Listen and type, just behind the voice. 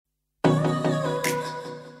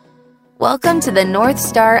Welcome to the North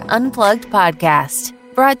Star Unplugged podcast,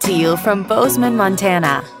 brought to you from Bozeman,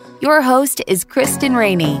 Montana. Your host is Kristen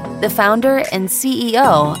Rainey, the founder and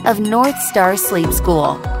CEO of North Star Sleep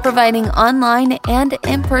School, providing online and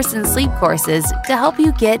in-person sleep courses to help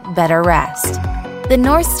you get better rest. The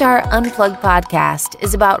North Star Unplugged podcast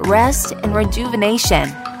is about rest and rejuvenation,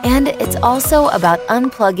 and it's also about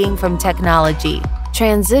unplugging from technology,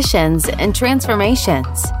 transitions and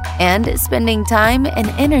transformations, and spending time and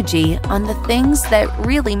energy on the things that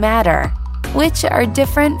really matter, which are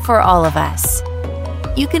different for all of us.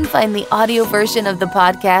 You can find the audio version of the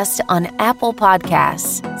podcast on Apple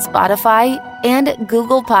Podcasts, Spotify, and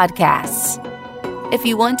Google Podcasts. If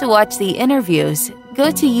you want to watch the interviews,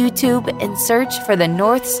 go to YouTube and search for the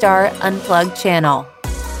North Star Unplugged channel.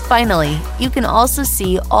 Finally, you can also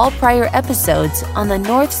see all prior episodes on the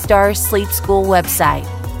North Star Sleep School website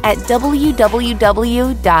at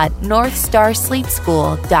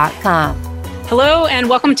www.northstarsleepschool.com. Hello, and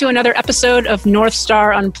welcome to another episode of North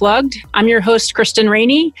Star Unplugged. I'm your host, Kristen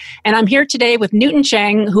Rainey, and I'm here today with Newton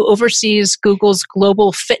Chang, who oversees Google's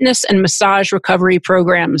global fitness and massage recovery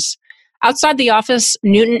programs. Outside the office,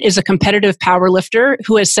 Newton is a competitive powerlifter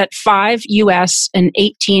who has set 5 U.S. and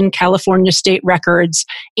 18 California state records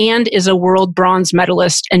and is a world bronze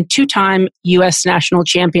medalist and 2-time U.S. national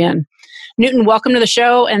champion. Newton, welcome to the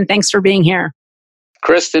show, and thanks for being here.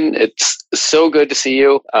 Kristen, it's so good to see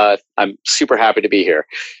you. I'm super happy to be here.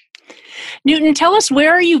 Newton, tell us,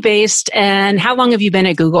 where are you based and how long have you been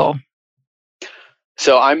at Google?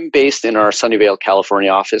 So I'm based in our Sunnyvale, California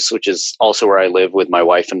office, which is also where I live with my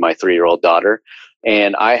wife and my 3-year-old daughter.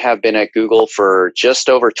 And I have been at Google for just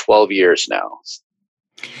over 12 years now.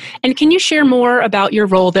 And can you share more about your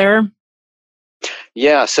role there?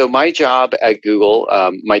 Yeah, so my job at Google,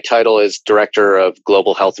 my title is Director of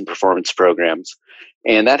Global Health and Performance Programs.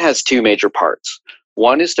 And that has 2 major parts.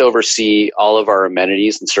 One is to oversee all of our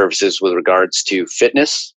amenities and services with regards to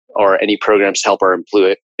fitness or any programs to help our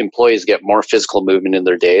employees get more physical movement in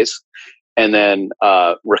their days. And then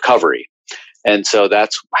recovery. And so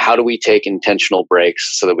that's how do we take intentional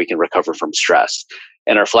breaks so that we can recover from stress.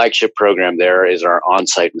 And our flagship program there is our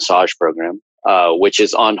on-site massage program, which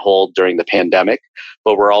is on hold during the pandemic.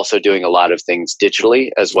 But we're also doing a lot of things digitally,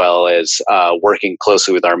 as well as working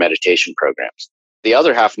closely with our meditation programs. The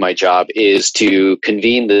other half of my job is to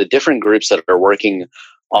convene the different groups that are working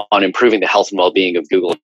on improving the health and well-being of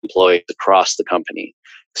Google employees across the company.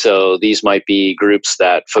 So these might be groups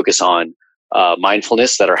that focus on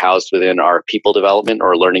mindfulness that are housed within our people development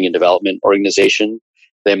or learning and development organization.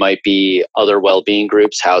 They might be other well-being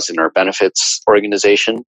groups housed in our benefits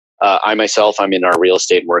organization. I'm in our real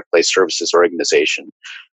estate and workplace services organization.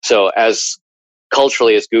 So as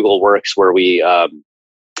culturally as Google works, where we're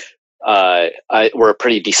a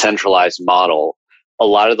pretty decentralized model, a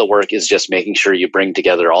lot of the work is just making sure you bring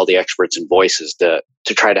together all the experts and voices to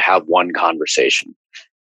try to have one conversation.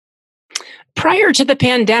 Prior to the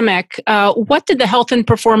pandemic, what did the Health and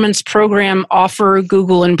Performance Program offer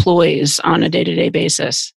Google employees on a day-to-day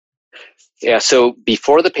basis? Yeah, so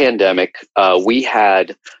before the pandemic, we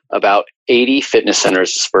had about 80 fitness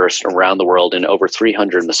centers dispersed around the world in over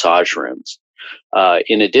 300 massage rooms.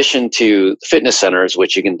 In addition to fitness centers,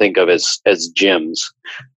 which you can think of as gyms,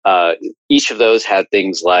 each of those had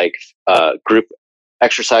things like group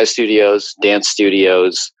exercise studios, dance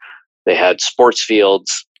studios, they had sports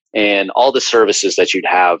fields, and all the services that you'd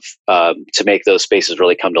have to make those spaces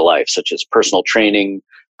really come to life, such as personal training,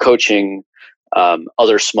 coaching,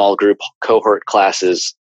 other small group cohort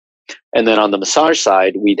classes. And then on the massage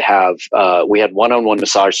side, we had one-on-one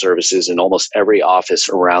massage services in almost every office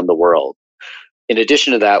around the world. In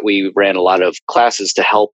addition to that, we ran a lot of classes to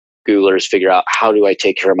help Googlers figure out, how do I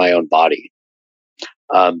take care of my own body?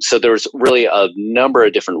 So there was really a number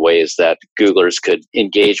of different ways that Googlers could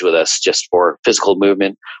engage with us just for physical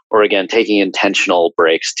movement, or again, taking intentional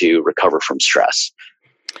breaks to recover from stress.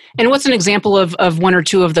 And what's an example of 1 or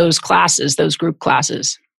 2 of those classes, those group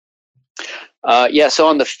classes? So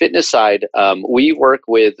on the fitness side, we work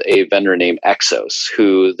with a vendor named Exos,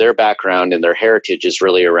 who their background and their heritage is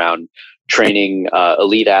really around training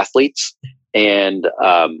elite athletes and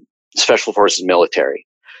special forces military.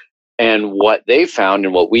 And what they found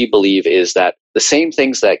and what we believe is that the same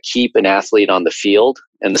things that keep an athlete on the field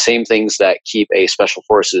and the same things that keep a special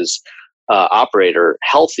forces operator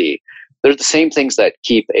healthy, they're the same things that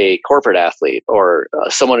keep a corporate athlete or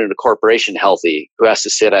someone in a corporation healthy who has to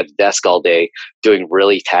sit at a desk all day doing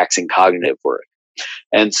really taxing cognitive work.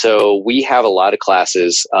 And so we have a lot of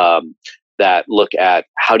classes that look at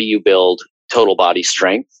how do you build total body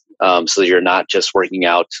strength so that you're not just working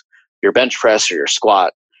out your bench press or your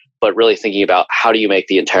squat, but really thinking about how do you make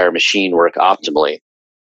the entire machine work optimally.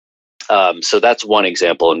 So that's one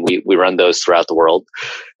example, and we run those throughout the world.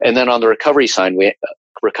 And then on the recovery side, we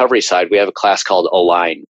have a class called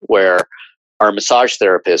Align, where our massage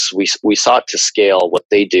therapists, we sought to scale what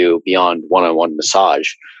they do beyond one-on-one massage.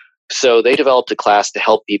 So they developed a class to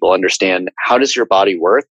help people understand, how does your body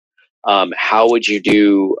work? How would you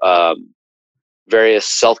do various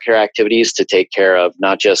self-care activities to take care of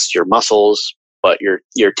not just your muscles, but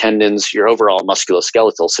your tendons, your overall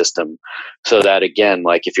musculoskeletal system, so that, again,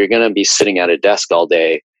 like if you're going to be sitting at a desk all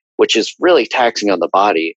day, which is really taxing on the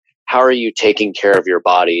body, how are you taking care of your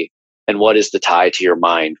body, and what is the tie to your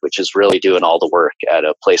mind, which is really doing all the work at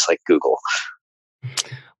a place like Google.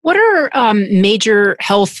 What are major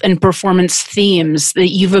health and performance themes that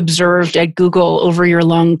you've observed at Google over your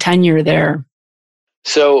long tenure there?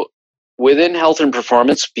 So within health and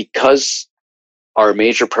performance, because our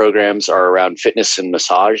major programs are around fitness and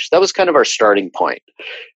massage, that was kind of our starting point.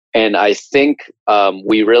 And I think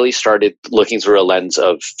we really started looking through a lens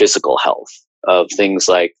of physical health, of things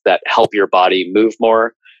like that help your body move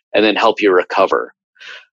more and then help you recover.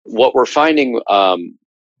 What we're finding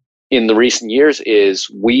in the recent years is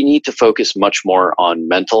we need to focus much more on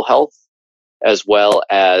mental health as well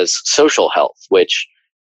as social health, which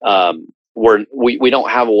we don't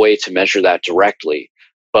have a way to measure that directly.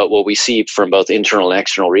 But what we see from both internal and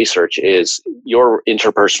external research is your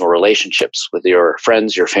interpersonal relationships with your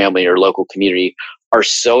friends, your family, your local community are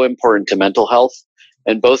so important to mental health.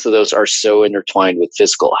 And both of those are so intertwined with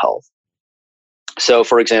physical health. So,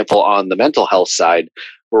 for example, on the mental health side,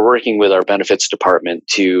 we're working with our benefits department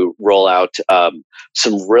to roll out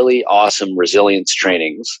some really awesome resilience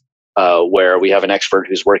trainings where we have an expert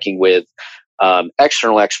who's working with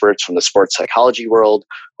external experts from the sports psychology world,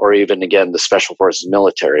 or even, again, the special forces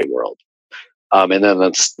military world. And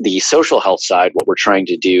then the social health side, what we're trying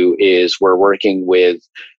to do is we're working with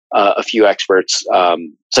a few experts,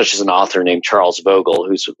 such as an author named Charles Vogel,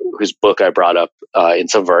 whose book I brought up in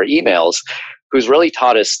some of our emails, who's really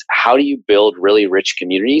taught us how do you build really rich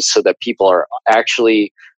communities so that people are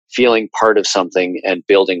actually feeling part of something and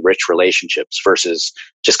building rich relationships versus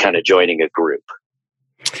just kind of joining a group.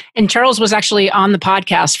 And Charles was actually on the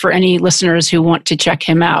podcast for any listeners who want to check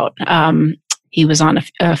him out. He was on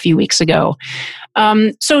a few weeks ago.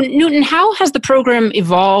 So Newton, how has the program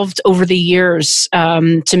evolved over the years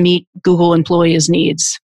to meet Google employees'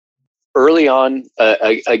 needs? Early on,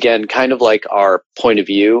 again, kind of like our point of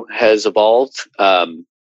view has evolved.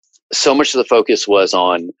 So much of the focus was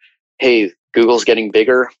on, hey, Google's getting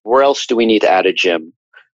bigger. Where else do we need to add a gym?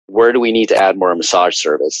 Where do we need to add more massage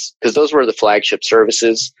service? Because those were the flagship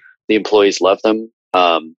services. The employees loved them,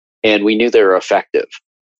 and we knew they were effective.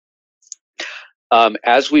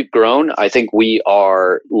 As we've grown, I think we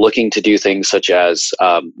are looking to do things such as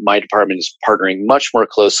my department is partnering much more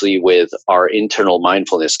closely with our internal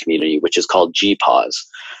mindfulness community, which is called GPAWS.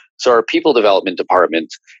 So our people development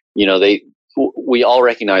department, we all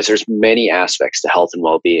recognize there's many aspects to health and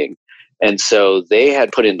well-being. And so they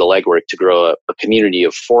had put in the legwork to grow a community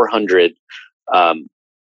of 400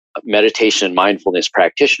 meditation and mindfulness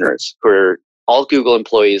practitioners who are all Google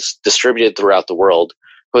employees distributed throughout the world,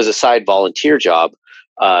 who as a side volunteer job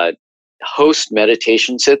host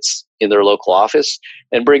meditation sits in their local office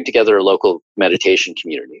and bring together a local meditation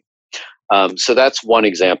community. So that's one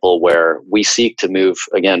example where we seek to move,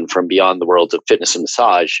 again, from beyond the world of fitness and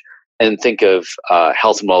massage and think of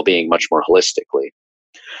health and well-being much more holistically.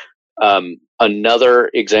 Another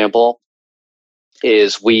example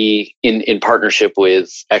is we, in partnership with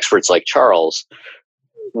experts like Charles,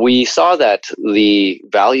 we saw that the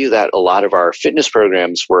value that a lot of our fitness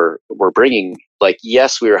programs were bringing, like,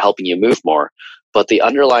 yes, we were helping you move more, but the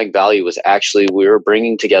underlying value was actually we were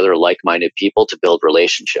bringing together like-minded people to build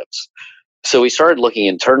relationships. So we started looking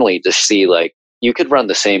internally to see, like, you could run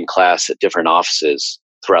the same class at different offices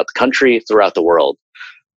throughout the country, throughout the world.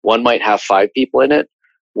 One might have 5 people in it.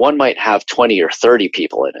 One might have 20 or 30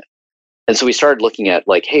 people in it. And so we started looking at,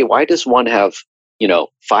 like, hey, why does one have,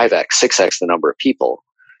 5x, 6x the number of people?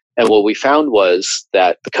 And what we found was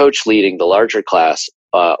that the coach leading the larger class,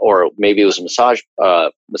 or maybe it was a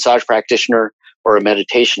massage practitioner or a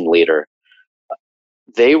meditation leader,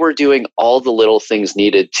 they were doing all the little things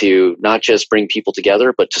needed to not just bring people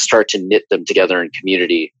together, but to start to knit them together in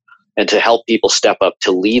community and to help people step up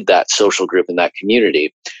to lead that social group in that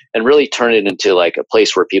community and really turn it into like a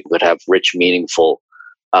place where people could have rich, meaningful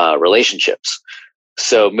relationships.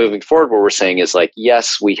 So moving forward, what we're saying is, like,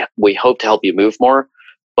 yes, we hope to help you move more,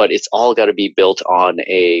 but it's all got to be built on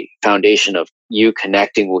a foundation of you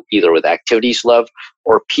connecting with either with activities you love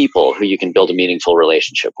or people who you can build a meaningful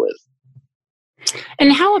relationship with.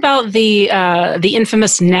 And how about the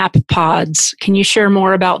infamous nap pods? Can you share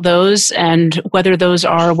more about those and whether those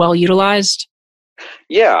are well utilized?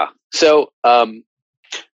 Yeah. So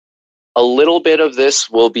a little bit of this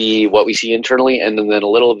will be what we see internally, and then a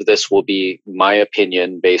little of this will be my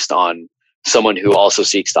opinion based on someone who also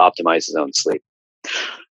seeks to optimize his own sleep.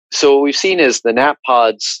 So what we've seen is the nap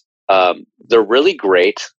pods, they're really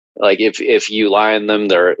great. Like if you lie on them,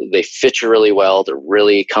 they fit you really well. They're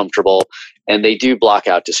really comfortable, and they do block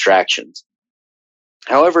out distractions.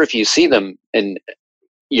 However, if you see them and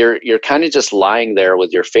you're kind of just lying there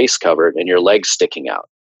with your face covered and your legs sticking out.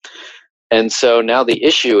 And so now the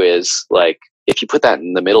issue is, like, if you put that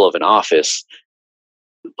in the middle of an office,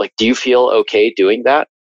 like, do you feel okay doing that?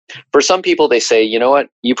 For some people, they say, you know what,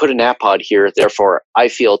 you put a nap pod here, therefore I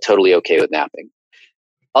feel totally okay with napping.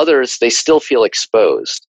 Others, they still feel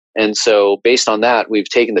exposed. And so based on that, we've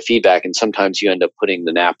taken the feedback, and sometimes you end up putting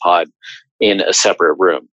the nap pod in a separate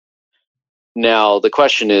room. Now, the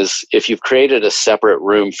question is, if you've created a separate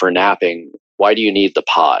room for napping, why do you need the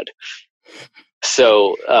pod?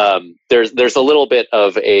 So there's a little bit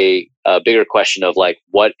of a bigger question of, like,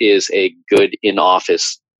 what is a good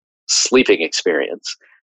in-office sleeping experience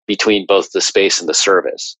between both the space and the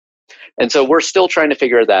service? And so we're still trying to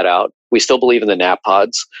figure that out. We still believe in the nap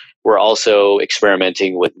pods. We're also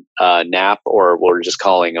experimenting with nap, or what we're just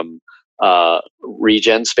calling them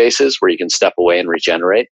regen spaces, where you can step away and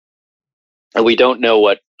regenerate. And we don't know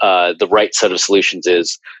what the right set of solutions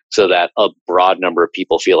is so that a broad number of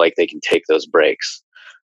people feel like they can take those breaks.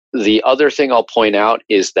 The other thing I'll point out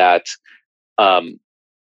is that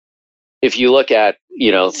if you look at,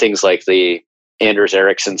 things like the Anders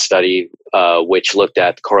Ericsson study, which looked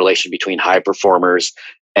at the correlation between high performers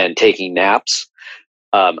and taking naps,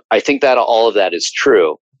 I think that all of that is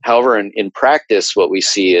true. However, in practice, what we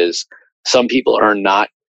see is some people are not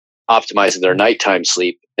optimizing their nighttime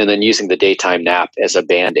sleep and then using the daytime nap as a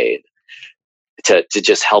Band-Aid to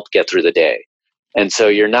just help get through the day. And so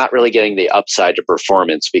you're not really getting the upside to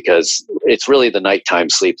performance, because it's really the nighttime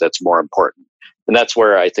sleep that's more important. And that's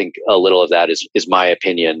where I think a little of that is my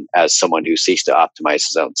opinion as someone who seeks to optimize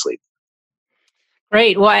his own sleep.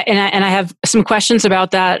 Great. Well, and I have some questions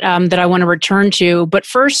about that that I want to return to. But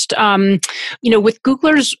first, with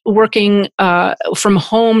Googlers working from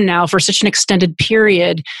home now for such an extended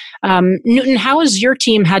period, Newton, how has your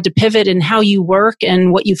team had to pivot in how you work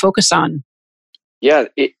and what you focus on? Yeah.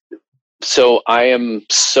 So I am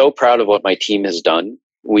so proud of what my team has done.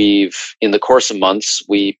 In the course of months,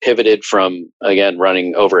 we pivoted from, again,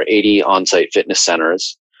 running over 80 on-site fitness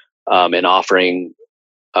centers and offering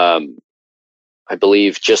I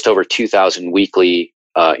believe just over 2,000 weekly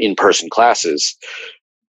in-person classes.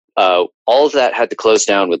 All of that had to close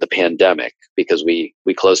down with the pandemic because we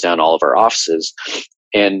closed down all of our offices.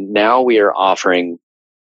 And now we are offering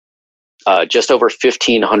just over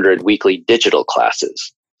 1,500 weekly digital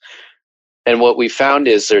classes. And what we found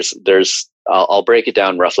is I'll break it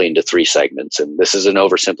down roughly into 3 segments. And this is an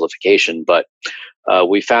oversimplification, but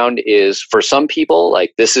we found is for some people,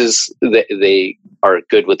 like, they are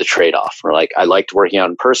good with the trade-off. Or, like, I liked working out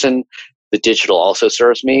in person. The digital also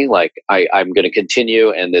serves me. Like, I'm going to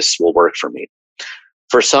continue, and this will work for me.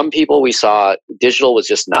 For some people, we saw digital was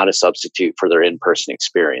just not a substitute for their in-person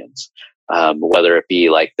experience. Whether it be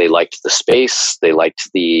like they liked the space, they liked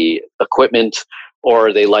the equipment,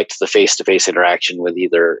 or they liked the face-to-face interaction with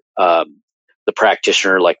either the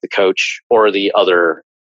practitioner, like the coach, or the other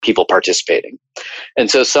people participating. And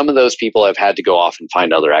so some of those people have had to go off and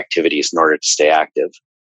find other activities in order to stay active.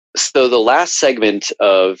 So the last segment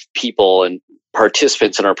of people and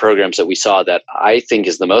participants in our programs that we saw that I think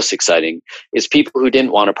is the most exciting is people who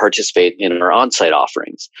didn't want to participate in our on-site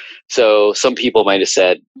offerings. So some people might have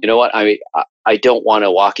said, you know what, I don't want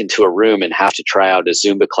to walk into a room and have to try out a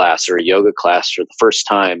Zumba class or a yoga class for the first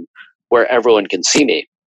time where everyone can see me.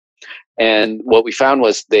 And what we found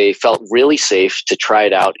was they felt really safe to try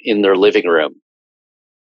it out in their living room.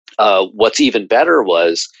 What's even better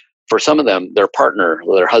was, for some of them, their partner,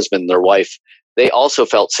 their husband, their wife, they also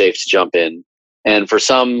felt safe to jump in. And for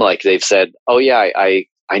some, like, they've said, oh yeah, I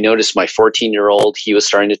noticed my 14-year-old, he was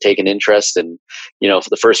starting to take an interest. And, for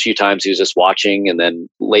the first few times he was just watching. And then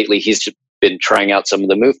lately he's just been trying out some of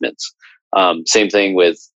the movements. Same thing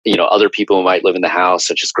with, other people who might live in the house,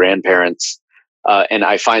 such as grandparents. And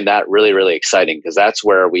I find that really, really exciting, because that's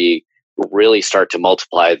where we really start to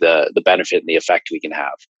multiply the benefit and the effect we can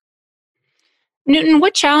have. Newton,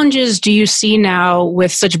 what challenges do you see now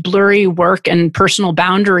with such blurry work and personal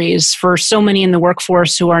boundaries for so many in the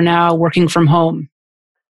workforce who are now working from home?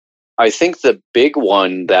 I think the big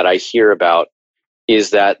one that I hear about is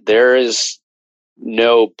that there is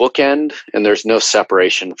no bookend and there's no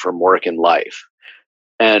separation from work and life.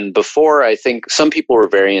 And before, I think some people were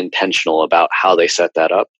very intentional about how they set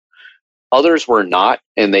that up. Others were not,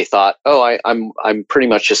 and they thought, "Oh, I'm pretty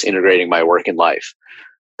much just integrating my work and life."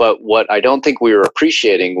 But what I don't think we were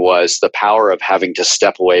appreciating was the power of having to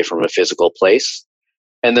step away from a physical place,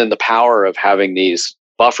 and then the power of having these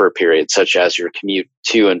buffer periods, such as your commute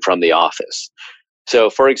to and from the office. So,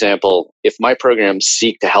 for example, if my programs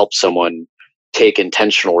seek to help someone take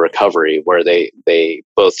intentional recovery, where they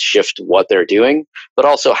both shift what they're doing, but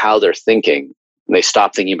also how they're thinking, and they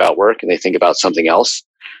stop thinking about work and they think about something else,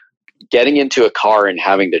 getting into a car and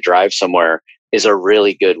having to drive somewhere is a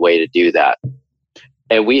really good way to do that.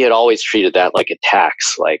 And we had always treated that like a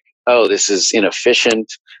tax, like, oh, this is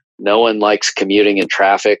inefficient. No one likes commuting in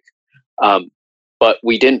traffic. But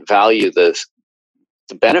we didn't value the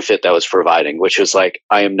benefit that was providing, which was like,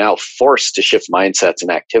 I am now forced to shift mindsets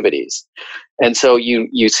and activities. And so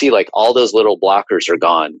you see like all those little blockers are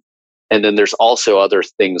gone. And then there's also other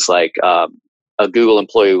things like a Google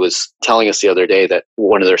employee was telling us the other day that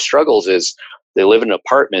one of their struggles is they live in an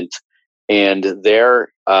apartment and their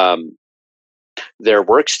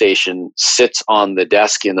workstation sits on the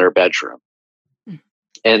desk in their bedroom.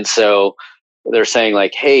 And so they're saying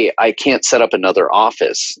like, hey, I can't set up another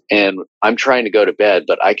office and I'm trying to go to bed,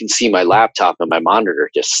 but I can see my laptop and my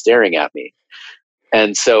monitor just staring at me.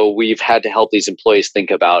 And so we've had to help these employees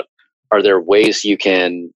think about, are there ways you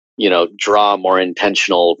can, draw a more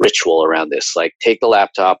intentional ritual around this? Like take the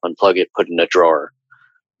laptop, unplug it, put it in a drawer,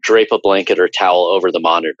 drape a blanket or towel over the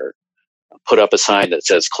monitor, put up a sign that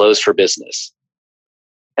says closed for business.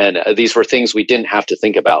 And these were things we didn't have to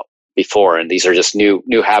think about before. And these are just new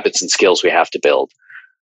habits and skills we have to build.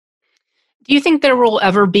 Do you think there will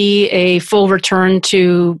ever be a full return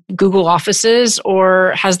to Google offices,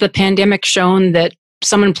 or has the pandemic shown that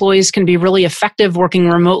some employees can be really effective working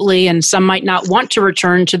remotely and some might not want to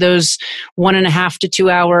return to those 1.5 to 2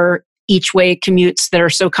 hour each way commutes that are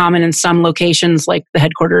so common in some locations like the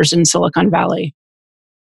headquarters in Silicon Valley?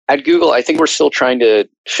 At Google, I think we're still trying to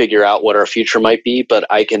figure out what our future might be, but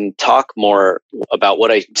I can talk more about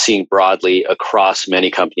what I'm seeing broadly across many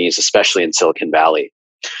companies, especially in Silicon Valley.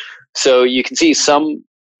 So you can see some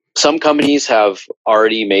companies have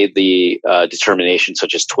already made the determination,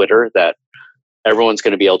 such as Twitter, that everyone's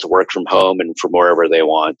going to be able to work from home and from wherever they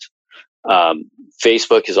want.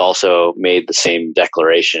 Facebook has also made the same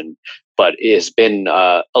declaration, but it has been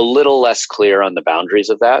a little less clear on the boundaries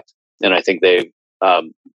of that. And I think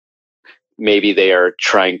maybe they are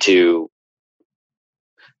trying to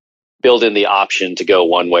build in the option to go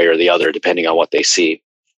one way or the other, depending on what they see.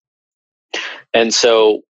 And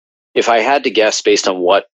so if I had to guess based on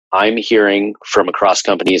what I'm hearing from across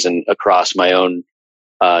companies and across my own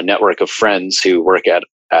network of friends who work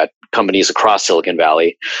at companies across Silicon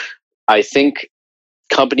Valley, I think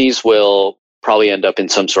companies will probably end up in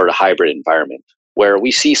some sort of hybrid environment where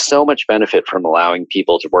we see so much benefit from allowing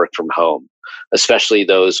people to work from home, especially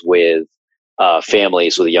those with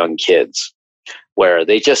families with young kids, where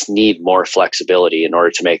they just need more flexibility in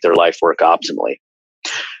order to make their life work optimally.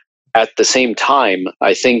 At the same time,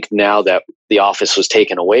 I think now that the office was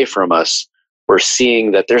taken away from us, we're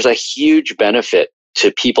seeing that there's a huge benefit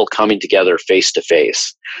to people coming together face to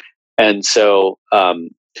face. And so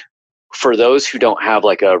for those who don't have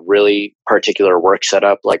like a really particular work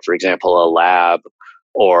setup, like for example, a lab,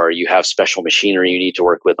 or you have special machinery you need to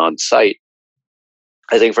work with on site,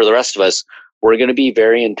 I think for the rest of us, we're going to be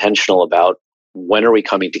very intentional about when are we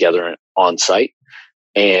coming together on site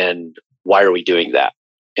and why are we doing that?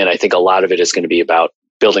 And I think a lot of it is going to be about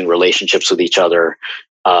building relationships with each other,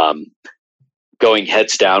 going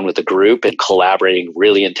heads down with the group and collaborating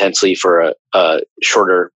really intensely for a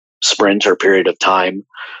shorter sprint or period of time.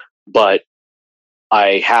 But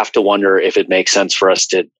I have to wonder if it makes sense for us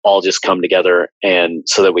to all just come together and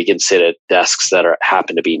so that we can sit at desks that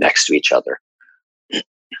happen to be next to each other.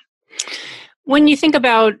 When you think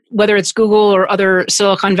about whether it's Google or other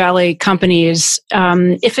Silicon Valley companies,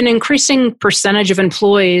 if an increasing percentage of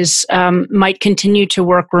employees might continue to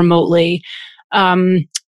work remotely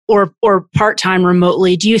or part-time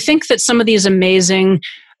remotely, do you think that some of these amazing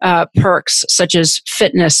perks such as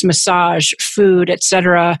fitness, massage, food,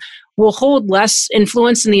 etc., will hold less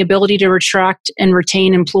influence in the ability to attract and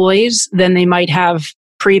retain employees than they might have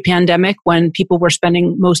pre-pandemic when people were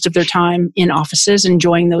spending most of their time in offices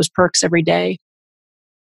enjoying those perks every day?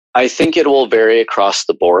 I think it will vary across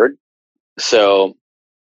the board. So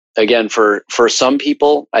again, for some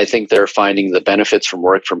people, I think they're finding the benefits from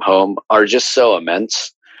work from home are just so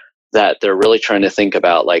immense that they're really trying to think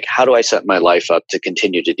about like, how do I set my life up to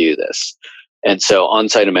continue to do this? And so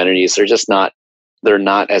on-site amenities, they're just not they're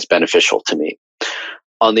not as beneficial to me.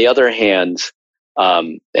 On the other hand,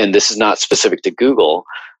 and this is not specific to Google,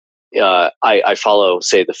 I follow,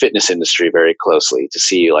 say, the fitness industry very closely to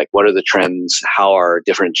see like what are the trends, how are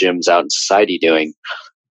different gyms out in society doing.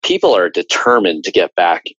 People are determined to get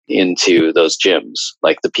back into those gyms.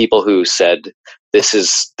 Like the people who said this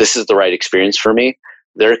is the right experience for me,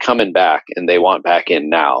 they're coming back and they want back in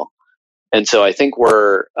now. And so I think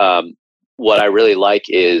what I really like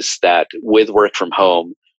is that with work from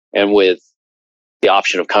home and with the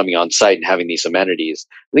option of coming on site and having these amenities,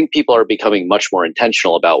 I think people are becoming much more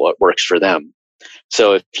intentional about what works for them.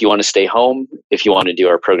 So if you want to stay home, if you want to do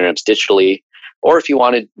our programs digitally, or if you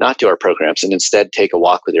want to not do our programs and instead take a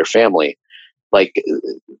walk with your family, like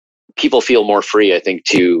people feel more free, I think,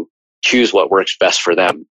 to choose what works best for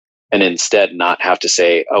them and instead not have to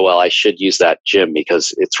say, oh, well, I should use that gym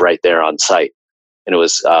because it's right there on site. And it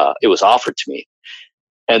was offered to me.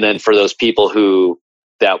 And then for those people who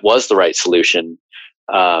that was the right solution,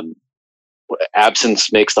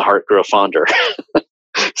 absence makes the heart grow fonder.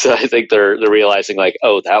 So I think they're realizing like,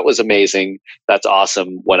 oh, that was amazing. That's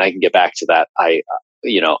awesome. When I can get back to that,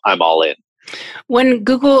 I'm all in. When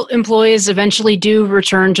Google employees eventually do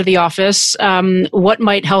return to the office, what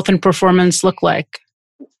might health and performance look like?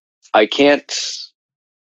 I can't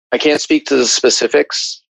speak to the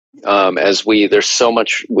specifics as there's so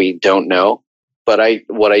much we don't know. But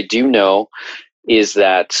what I do know is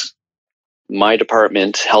that my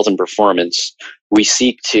department, Health and Performance, we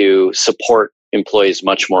seek to support employees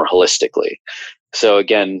much more holistically. So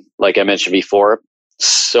again, like I mentioned before,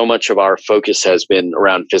 so much of our focus has been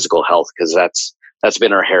around physical health because that's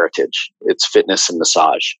been our heritage. It's fitness and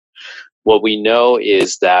massage. What we know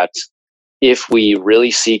is that if we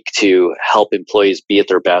really seek to help employees be at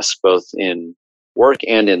their best, both in work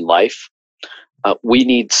and in life, we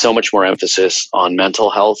need so much more emphasis on mental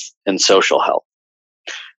health and social health.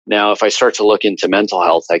 Now, if I start to look into mental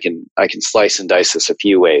health, I can slice and dice this a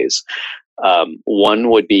few ways. One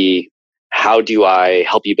would be, how do I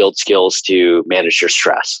help you build skills to manage your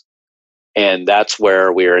stress? And that's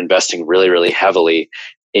where we are investing really, really heavily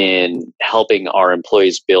in helping our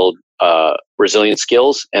employees build resilient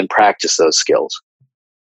skills and practice those skills.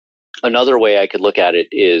 Another way I could look at it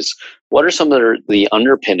is, what are some of the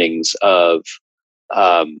underpinnings of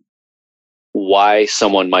why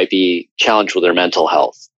someone might be challenged with their mental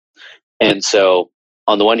health? And so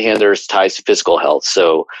on the one hand, there's ties to physical health.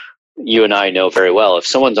 So you and I know very well, if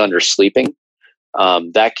someone's undersleeping,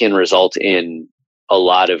 that can result in a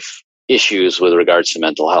lot of issues with regards to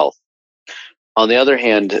mental health. On the other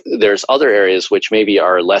hand, there's other areas which maybe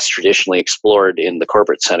are less traditionally explored in the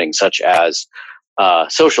corporate setting, such as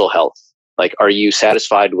social health. Like, are you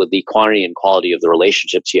satisfied with the quantity and quality of the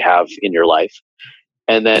relationships you have in your life?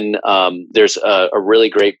 And then there's a really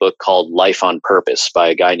great book called Life on Purpose by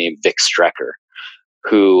a guy named Vic Strecker,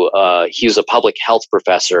 who he was a public health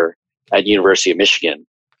professor at University of Michigan.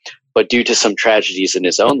 But due to some tragedies in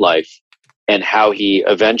his own life and how he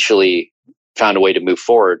eventually found a way to move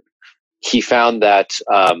forward, he found that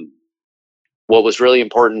what was really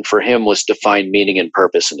important for him was to find meaning and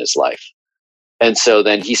purpose in his life. And so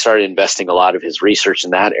then he started investing a lot of his research in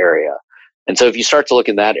that area. And so if you start to look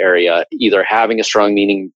in that area, either having a strong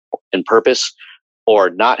meaning and purpose or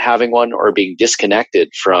not having one or being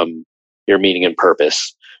disconnected from your meaning and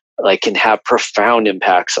purpose, like, can have profound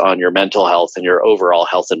impacts on your mental health and your overall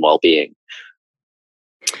health and well-being.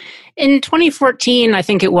 In 2014, I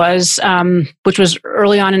think it was, which was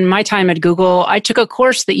early on in my time at Google, I took a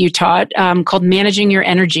course that you taught called Managing Your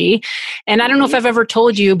Energy. And I don't know if I've ever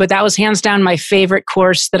told you, but that was hands down my favorite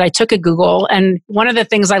course that I took at Google. And one of the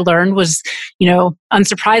things I learned was,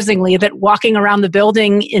 unsurprisingly, that walking around the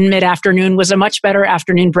building in mid-afternoon was a much better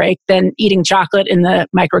afternoon break than eating chocolate in the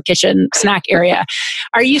micro kitchen snack area.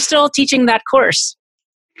 Are you still teaching that course?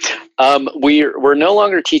 We're no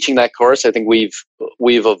longer teaching that course. I think we've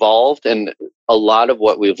evolved, and a lot of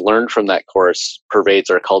what we've learned from that course pervades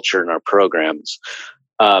our culture and our programs.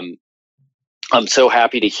 I'm so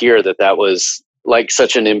happy to hear that was like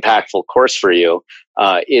such an impactful course for you.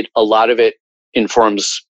 A lot of it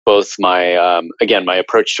informs both my my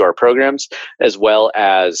approach to our programs, as well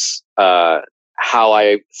as how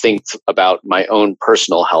I think about my own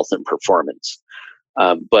personal health and performance.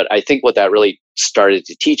 But I think what that really started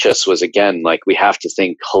to teach us was, again, like, we have to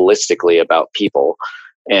think holistically about people.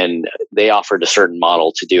 And they offered a certain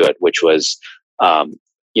model to do it, which was,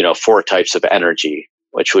 4 types of energy,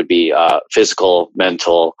 which would be physical,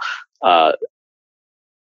 mental,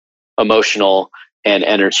 emotional, and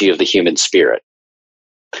energy of the human spirit.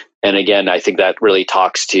 And again, I think that really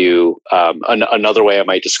talks to another way I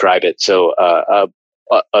might describe it. So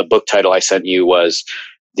a book title I sent you was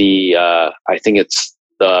I think it's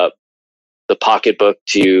the pocketbook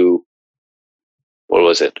to, what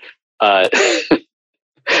was it?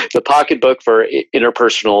 The Pocketbook for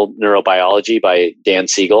Interpersonal Neurobiology by Dan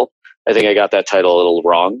Siegel. I think I got that title a little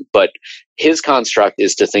wrong, but his construct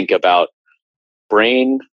is to think about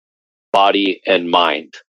brain, body, and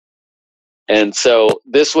mind. And so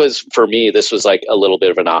this was, for me, this was like a little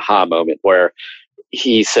bit of an aha moment where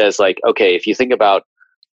he says, like, okay, if you think about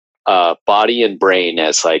body and brain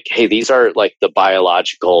as like, hey, these are like the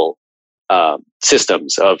biological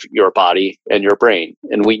systems of your body and your brain.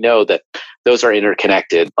 And we know that those are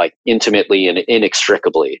interconnected, like intimately and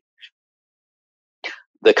inextricably.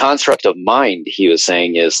 The construct of mind, he was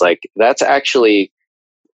saying, is like, that's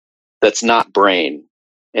not brain.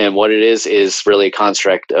 And what it is really a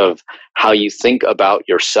construct of how you think about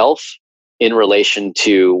yourself in relation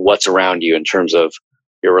to what's around you in terms of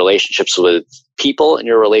your relationships with people and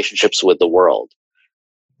your relationships with the world.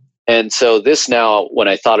 And so this now, when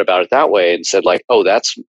I thought about it that way and said like, oh,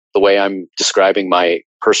 that's the way I'm describing my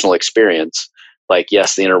personal experience. Like,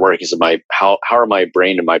 yes, the inner workings of how are my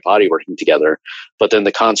brain and my body working together? But then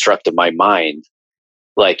the construct of my mind,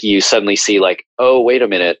 like you suddenly see like, oh, wait a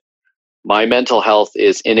minute. My mental health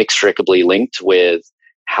is inextricably linked with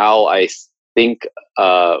how I think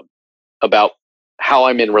about how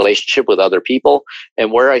I'm in relationship with other people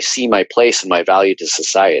and where I see my place and my value to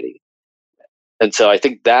society. And so I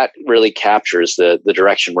think that really captures the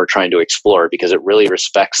direction we're trying to explore, because it really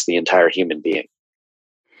respects the entire human being.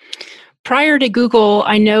 Prior to Google,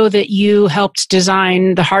 I know that you helped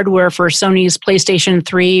design the hardware for Sony's PlayStation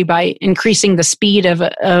 3 by increasing the speed of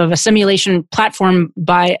a simulation platform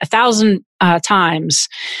by 1,000 times.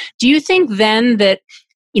 Do you think then that,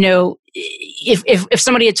 if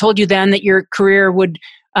somebody had told you then that your career would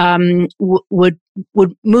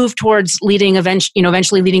move towards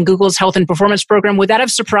eventually leading Google's health and performance program, would that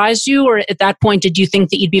have surprised you? Or at that point, did you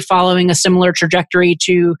think that you'd be following a similar trajectory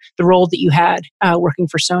to the role that you had working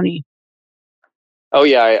for Sony? Oh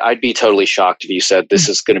yeah, I'd be totally shocked if you said this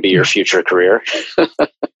is going to be your future career.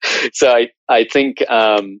 So I think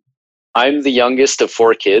I'm the youngest of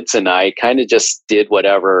 4 kids, and I kind of just did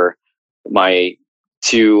whatever my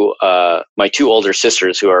two older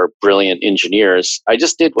sisters, who are brilliant engineers, I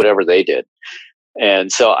just did whatever they did.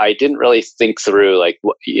 And so I didn't really think through, like,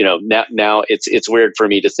 now it's weird for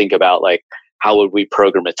me to think about, like, how would we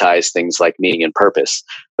programatize things like meaning and purpose?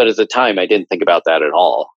 But at the time, I didn't think about that at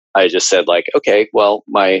all. I just said, like, okay, well,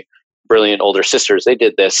 my brilliant older sisters, they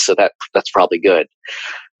did this, so that's probably good.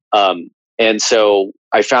 And so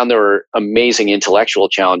I found there were amazing intellectual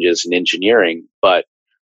challenges in engineering, but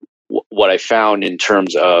what I found in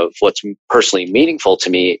terms of what's personally meaningful to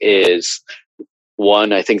me is,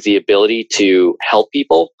 1, I think the ability to help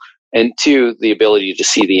people, and 2, the ability to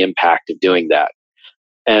see the impact of doing that.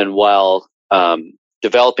 And while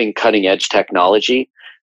developing cutting edge technology,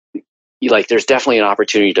 like, there's definitely an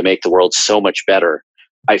opportunity to make the world so much better,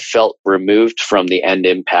 I felt removed from the end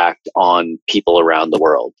impact on people around the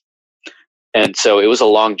world. And so it was a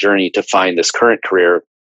long journey to find this current career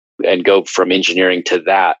and go from engineering to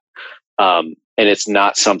that. And it's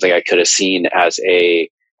not something I could have seen as a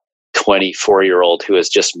 24-year-old who is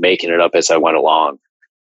just making it up as I went along.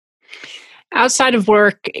 Outside of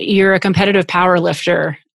work, you're a competitive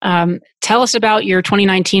powerlifter. Tell us about your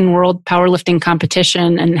 2019 World Powerlifting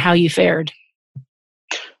Competition and how you fared.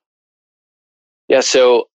 Yeah,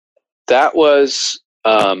 so that was,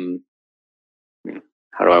 how do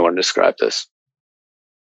I want to describe this?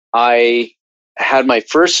 I had my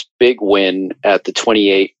first big win at the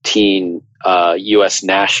 2018 U.S.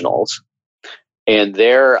 Nationals. And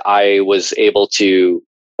there I was able to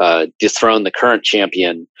dethrone the current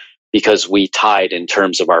champion because we tied in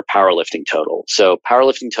terms of our powerlifting total. So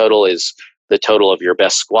powerlifting total is the total of your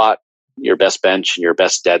best squat, your best bench, and your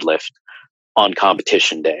best deadlift on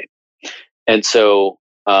competition day. And so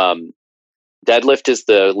deadlift is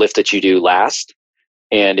the lift that you do last,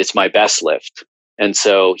 and it's my best lift. And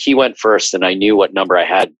so he went first, and I knew what number I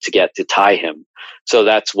had to get to tie him. So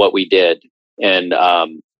that's what we did. And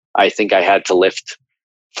I think I had to lift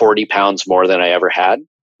 40 pounds more than I ever had.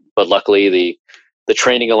 But luckily, the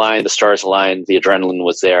training aligned, the stars aligned, the adrenaline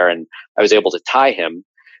was there, and I was able to tie him.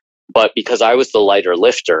 But because I was the lighter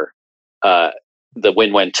lifter, the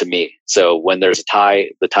win went to me. So when there's a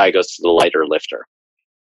tie, the tie goes to the lighter lifter.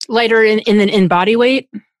 Lighter in body weight?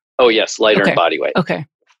 Oh, yes, lighter in body weight. Okay.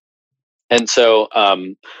 And so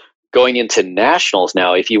going into nationals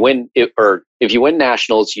now, if you win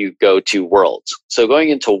nationals, you go to worlds. So going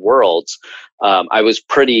into worlds, I was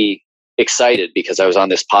pretty excited because I was on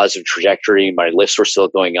this positive trajectory. My lifts were still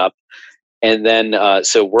going up. And then,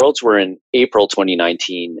 so Worlds were in April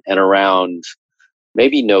 2019, and around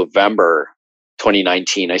maybe November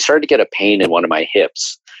 2019, I started to get a pain in one of my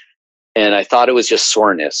hips, and I thought it was just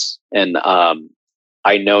soreness. And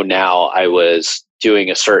I know now I was doing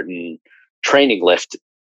a certain training lift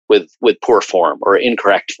with poor form or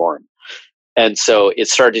incorrect form, and so it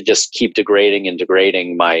started to just keep degrading and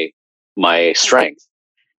degrading my strength.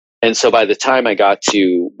 And so by the time I got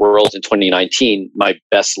to Worlds in 2019, my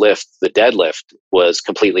best lift, the deadlift, was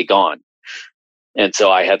completely gone. And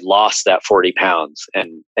so I had lost that 40 pounds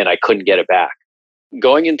and I couldn't get it back.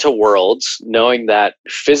 Going into Worlds, knowing that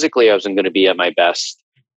physically I wasn't going to be at my best,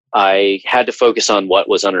 I had to focus on what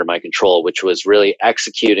was under my control, which was really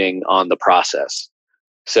executing on the process.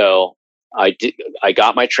 So I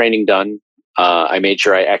got my training done. I made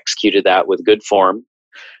sure I executed that with good form.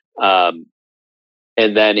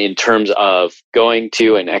 And then in terms of going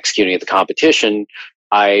to and executing at the competition,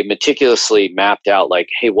 I meticulously mapped out like,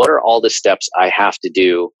 hey, what are all the steps I have to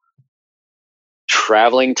do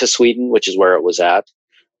traveling to Sweden, which is where it was at,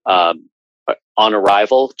 on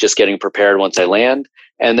arrival, just getting prepared once I land,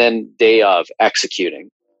 and then day of executing.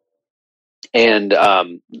 And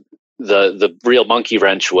the real monkey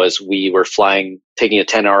wrench was we were taking a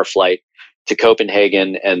 10-hour flight to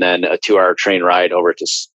Copenhagen and then a 2-hour train ride over to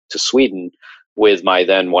Sweden with my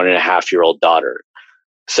then 1.5-year-old daughter.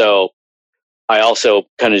 So I also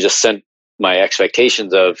kind of just sent my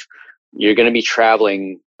expectations of you're going to be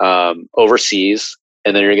traveling overseas,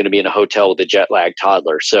 and then you're going to be in a hotel with a jet lagged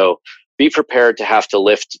toddler. So be prepared to have to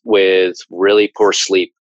lift with really poor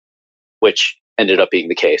sleep, which ended up being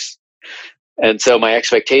the case. And so my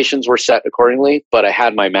expectations were set accordingly, but I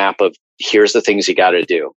had my map of here's the things you got to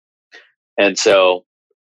do. And so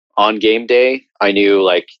on game day, I knew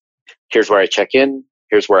like, here's where I check in.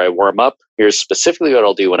 Here's where I warm up. Here's specifically what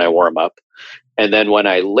I'll do when I warm up. And then when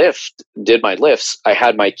I did my lifts, I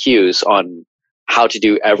had my cues on how to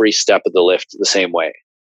do every step of the lift the same way.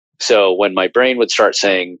 So when my brain would start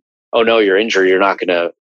saying, oh no, you're injured, you're not going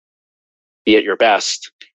to be at your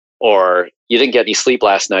best, or you didn't get any sleep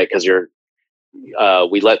last night because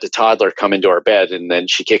we let the toddler come into our bed and then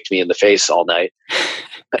she kicked me in the face all night.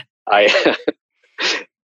 I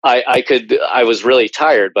was really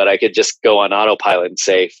tired, but I could just go on autopilot and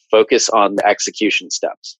say, focus on the execution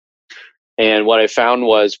steps. And what I found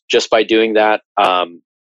was just by doing that,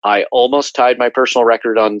 I almost tied my personal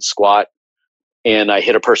record on squat, and I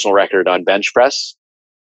hit a personal record on bench press.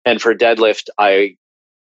 And for deadlift, I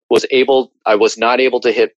was not able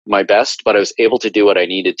to hit my best, but I was able to do what I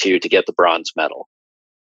needed to get the bronze medal.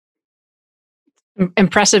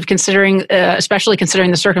 Impressive, especially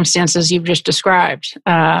considering the circumstances you've just described.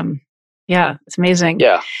 Yeah, it's amazing.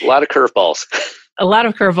 Yeah, a lot of curveballs. A lot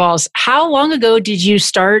of curveballs. How long ago did you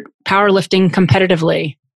start powerlifting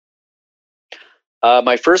competitively?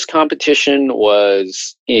 My first competition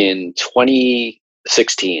was in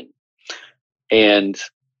 2016. And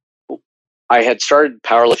I had started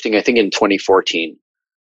powerlifting, I think, in 2014.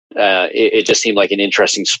 It just seemed like an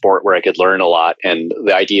interesting sport where I could learn a lot, and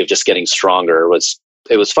the idea of just getting stronger was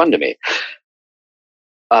fun to me.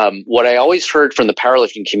 What I always heard from the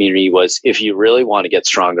powerlifting community was, if you really want to get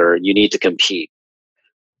stronger, you need to compete.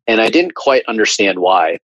 And I didn't quite understand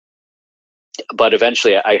why. But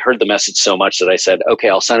eventually I heard the message so much that I said, okay,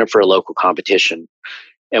 I'll sign up for a local competition.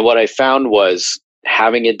 And what I found was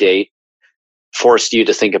having a date forced you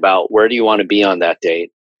to think about where do you want to be on that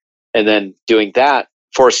date. And then doing that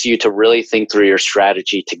forced you to really think through your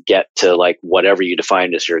strategy to get to like whatever you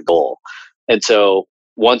defined as your goal. And so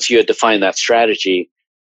once you had defined that strategy,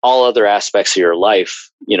 all other aspects of your life,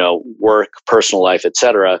 work, personal life,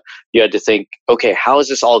 etc., you had to think, okay, how is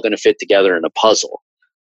this all going to fit together in a puzzle?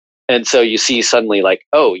 And so you see suddenly like,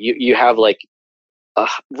 oh, you have like a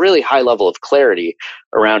really high level of clarity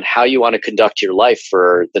around how you want to conduct your life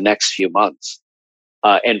for the next few months.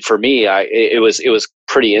 And for me, it was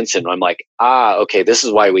pretty instant. I'm like, okay, this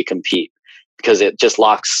is why we compete, because it just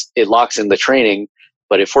locks in the training,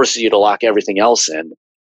 but it forces you to lock everything else in,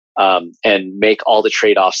 and make all the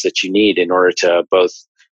trade-offs that you need in order to both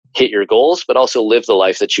hit your goals, but also live the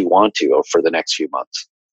life that you want to for the next few months.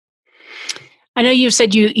 I know you've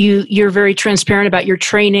said you're very transparent about your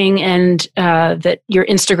training, and that your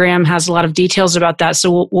Instagram has a lot of details about that.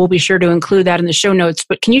 So we'll be sure to include that in the show notes.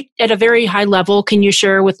 But can you, at a very high level, can you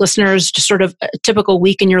share with listeners just sort of a typical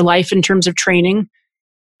week in your life in terms of training?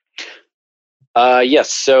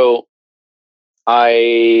 Yes. So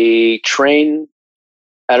I train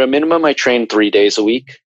at a minimum. I train 3 days a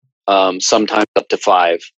week, sometimes up to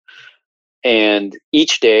 5. And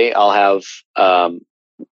each day I'll have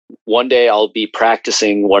one day I'll be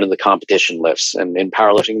practicing one of the competition lifts, and in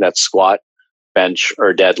powerlifting, that's squat. bench,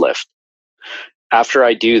 or deadlift. After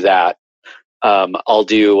I do that, I'll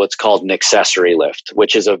do what's called an accessory lift,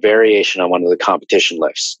 which is a variation on one of the competition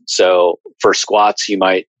lifts. So for squats, you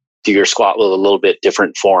might do your squat with a little bit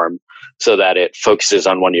different form so that it focuses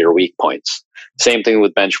on one of your weak points. Same thing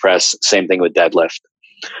with bench press, same thing with deadlift.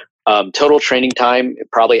 Total training time, it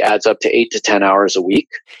probably adds up to 8 to 10 hours a week.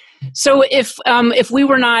 So if we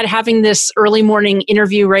were not having this early morning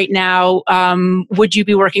interview right now, would you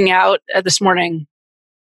be working out this morning?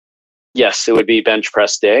 Yes, it would be bench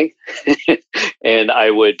press day, and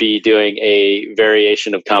I would be doing a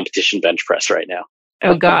variation of competition bench press right now.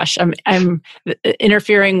 Oh gosh, I'm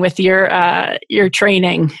interfering with your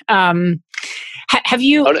training. Have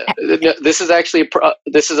you? This is actually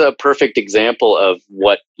this is a perfect example of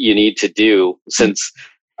what you need to do, since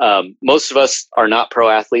most of us are not pro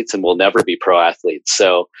athletes and will never be pro athletes.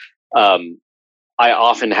 So I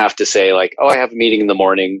often have to say, like, oh, I have a meeting in the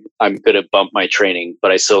morning. I'm going to bump my training,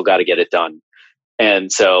 but I still got to get it done.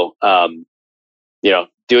 And so,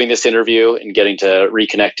 doing this interview and getting to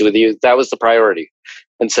reconnect with you, that was the priority.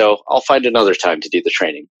 And so I'll find another time to do the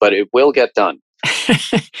training, but it will get done.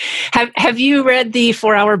 Have you read The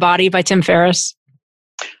 4-Hour Body by Tim Ferriss?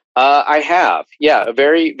 I have. Yeah, a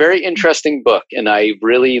very, very interesting book. And I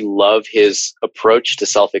really love his approach to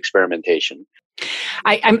self-experimentation.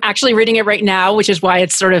 I'm actually reading it right now, which is why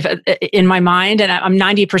it's sort of in my mind, and I'm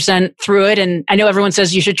 90% through it. And I know everyone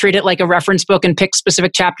says you should treat it like a reference book and pick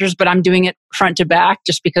specific chapters, but I'm doing it front to back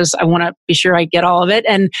just because I want to be sure I get all of it.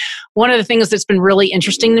 And one of the things that's been really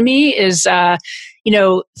interesting to me is,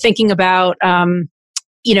 thinking about,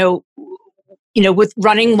 with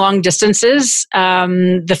running long distances,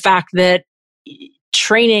 the fact that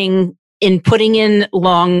training in putting in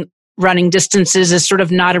long running distances is sort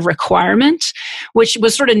of not a requirement, which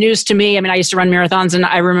was sort of news to me. I mean, I used to run marathons, and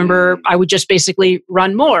I remember I would just basically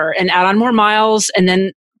run more and add on more miles. And then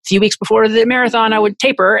a few weeks before the marathon, I would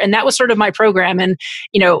taper. And that was sort of my program. And,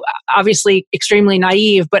 obviously extremely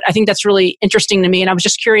naive, but I think that's really interesting to me. And I was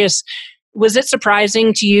just curious, was it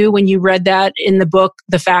surprising to you when you read that in the book,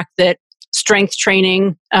 the fact that strength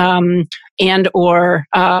training and or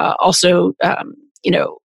also,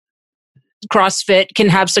 CrossFit can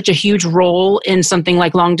have such a huge role in something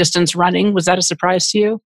like long distance running? Was that a surprise to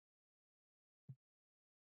you?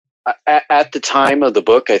 At the time of the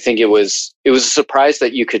book, I think it was a surprise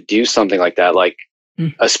that you could do something like that, like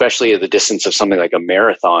especially at the distance of something like a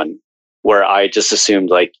marathon, where I just assumed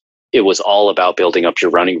like it was all about building up your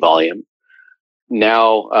running volume.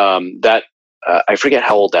 Now that I forget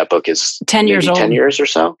how old that book is. 10 years old. 10 years or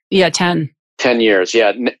so? Yeah, 10. 10 years.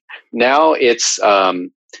 Yeah. Now it's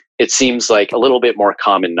it seems like a little bit more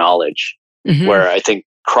common knowledge, where I think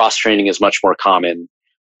cross training is much more common.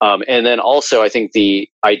 And then also I think the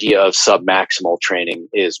idea of submaximal training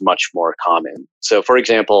is much more common. So for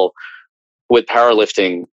example, with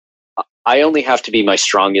powerlifting, I only have to be my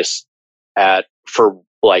strongest for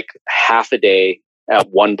like half a day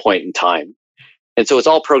at one point in time. And so it's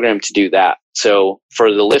all programmed to do that. So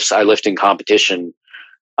for the lifts I lift in competition,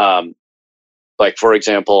 like for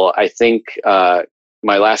example, I think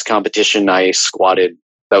my last competition I squatted,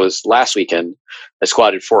 that was last weekend, I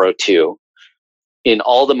squatted 402. In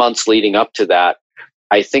all the months leading up to that,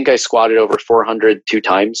 I think I squatted over 400 2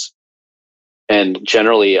 times. And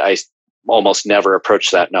generally, I almost never approach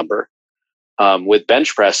that number. With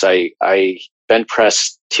bench press, I bench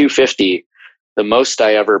press 250. The most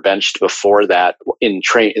I ever benched before that in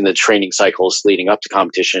the training cycles leading up to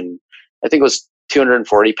competition, I think it was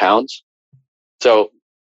 240 pounds. So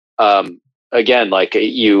again, like when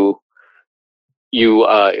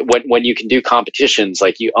you can do competitions,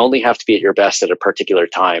 like you only have to be at your best at a particular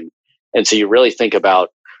time. And so you really think about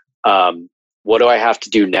what do I have to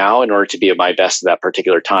do now in order to be at my best at that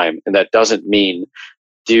particular time? And that doesn't mean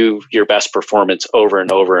do your best performance over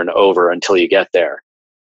and over and over until you get there.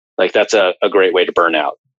 Like that's a great way to burn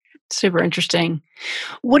out. Super interesting.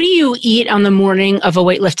 What do you eat on the morning of a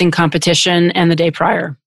weightlifting competition and the day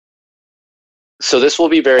prior? So this will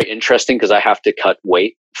be very interesting because I have to cut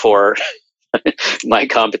weight for my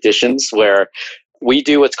competitions, where we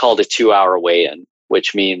do what's called a 2-hour weigh-in,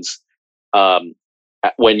 which means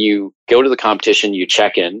when you go to the competition, you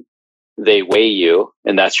check in, they weigh you,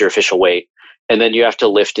 and that's your official weight. And then you have to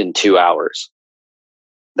lift in 2 hours.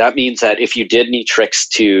 That means that if you did any tricks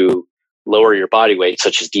to lower your body weight,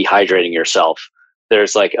 such as dehydrating yourself,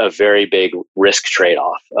 there's like a very big risk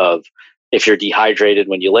trade-off of if you're dehydrated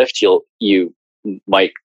when you lift, you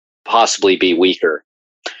might possibly be weaker.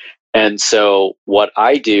 And so what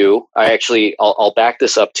I do, I'll back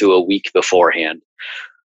this up to a week beforehand.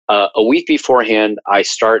 A week beforehand, I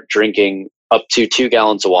start drinking up to 2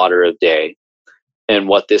 gallons of water a day. And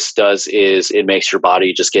what this does is it makes your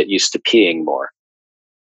body just get used to peeing more.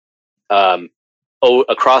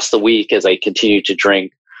 Across the week, as I continue to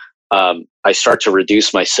drink, I start to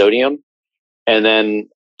reduce my sodium. And then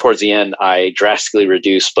towards the end, I drastically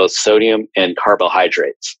reduce both sodium and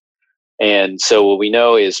carbohydrates. And so what we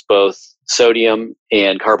know is both sodium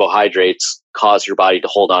and carbohydrates cause your body to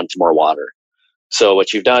hold on to more water. So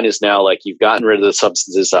what you've done is now, like, you've gotten rid of the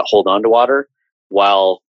substances that hold on to water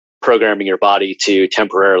while programming your body to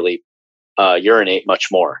temporarily urinate much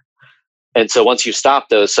more. And so once you stop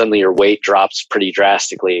those, suddenly your weight drops pretty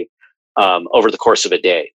drastically over the course of a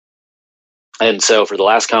day. And so for the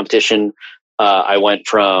last competition, I went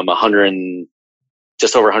from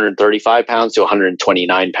just over 135 pounds to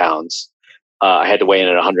 129 pounds. I had to weigh in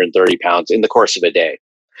at 130 pounds in the course of a day.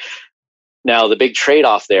 Now, the big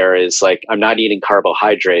trade-off there is, like, I'm not eating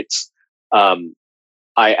carbohydrates.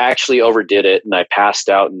 I actually overdid it, and I passed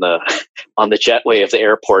out on the jetway of the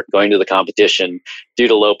airport going to the competition due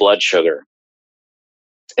to low blood sugar.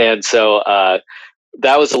 And so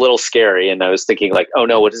that was a little scary, and I was thinking, like, oh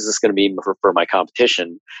no, what is this going to mean for my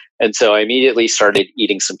competition? And so I immediately started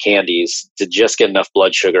eating some candies to just get enough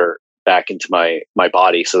blood sugar back into my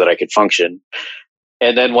body so that I could function.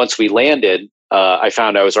 And then once we landed, I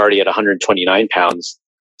found I was already at 129 pounds.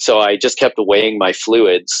 So I just kept weighing my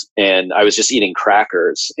fluids, and I was just eating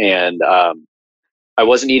crackers. And I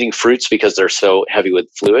wasn't eating fruits because they're so heavy with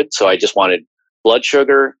fluid. So I just wanted blood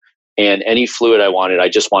sugar, and any fluid I wanted. I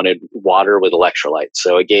just wanted water with electrolytes.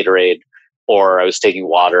 So a Gatorade, or I was taking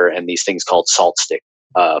water and these things called salt stick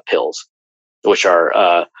pills, which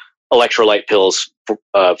are electrolyte pills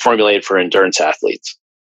formulated for endurance athletes.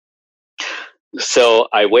 So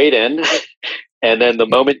I weighed in, and then the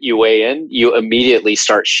moment you weigh in, you immediately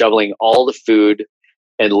start shoveling all the food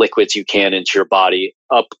and liquids you can into your body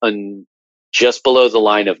up and just below the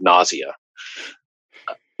line of nausea.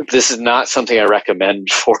 This is not something I recommend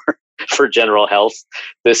for general health.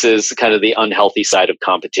 This is kind of the unhealthy side of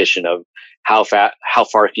competition, of how far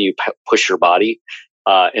can you push your body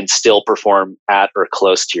and still perform at or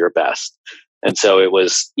close to your best. And so it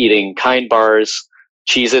was eating Kind bars.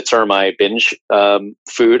 Cheez-Its are my binge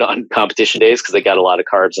food on competition days because they got a lot of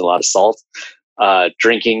carbs and a lot of salt.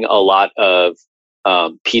 Drinking a lot of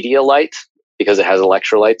Pedialyte because it has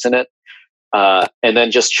electrolytes in it. And then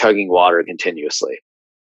just chugging water continuously.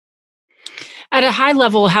 At a high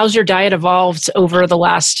level, how's your diet evolved over the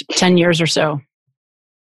last 10 years or so?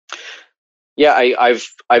 Yeah,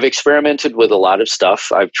 I've experimented with a lot of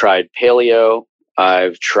stuff. I've tried paleo.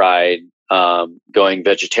 I've tried going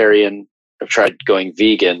vegetarian. I've tried going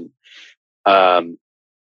vegan. I've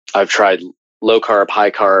tried low carb, high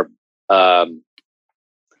carb.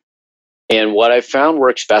 And what I've found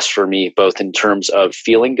works best for me, both in terms of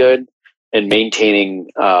feeling good and maintaining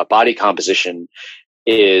body composition,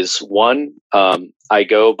 is one, I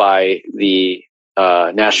go by the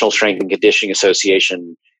National Strength and Conditioning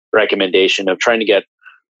Association recommendation of trying to get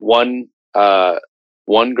 1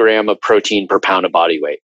 gram of protein per pound of body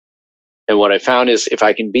weight. And what I found is if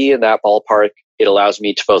I can be in that ballpark, it allows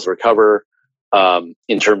me to both recover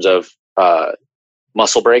in terms of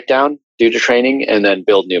muscle breakdown due to training and then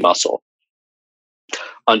build new muscle.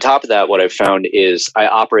 On top of that, what I've found is I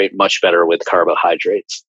operate much better with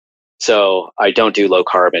carbohydrates. So I don't do low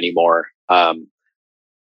carb anymore.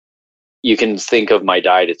 You can think of my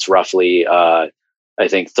diet. It's roughly, I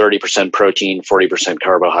think 30% protein, 40%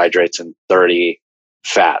 carbohydrates, and 30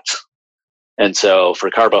 fat. And so for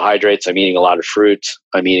carbohydrates, I'm eating a lot of fruit.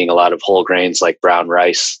 I'm eating a lot of whole grains like brown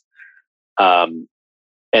rice. And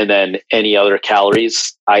then any other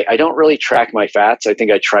calories, I don't really track my fats. I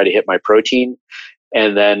think I try to hit my protein.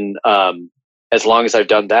 And then as long as I've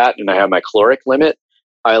done that and I have my caloric limit,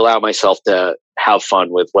 I allow myself to have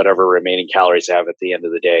fun with whatever remaining calories I have at the end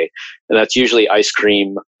of the day. And that's usually ice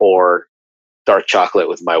cream or dark chocolate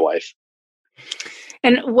with my wife.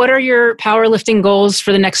 And what are your powerlifting goals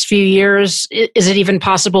for the next few years? Is it even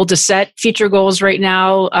possible to set future goals right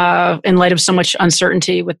now in light of so much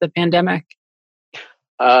uncertainty with the pandemic?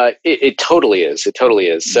 It totally is. It totally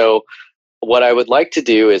is. So what I would like to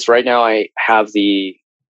do is, right now I have the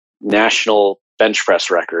national bench press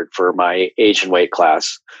record for my age and weight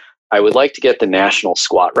class. I would like to get the national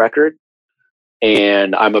squat record,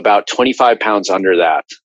 and I'm about 25 pounds under that.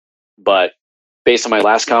 But based on my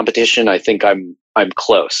last competition, I think I'm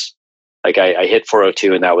close. Like I hit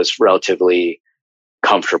 402, and that was relatively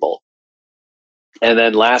comfortable. And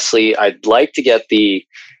then lastly, I'd like to get the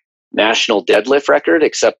national deadlift record,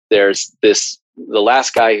 except there's the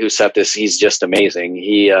last guy who set this, he's just amazing.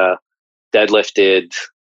 He deadlifted,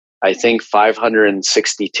 I think,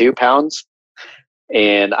 562 pounds.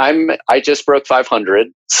 And I just broke 500,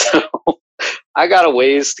 so I got a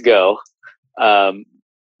ways to go.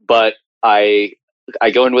 But I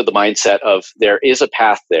go in with the mindset of there is a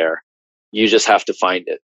path there. You just have to find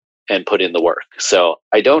it and put in the work. So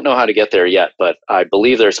I don't know how to get there yet, but I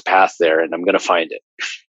believe there's a path there and I'm going to find it.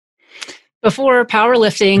 Before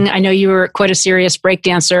powerlifting, I know you were quite a serious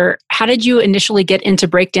breakdancer. How did you initially get into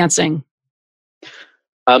breakdancing?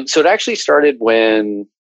 So it actually started when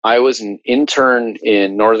I was an intern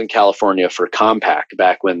in Northern California for Compaq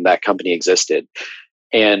back when that company existed.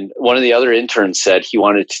 And one of the other interns said he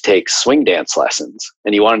wanted to take swing dance lessons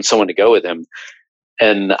and he wanted someone to go with him.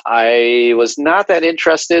 And I was not that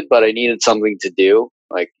interested, but I needed something to do.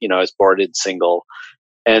 Like, I was bored and single.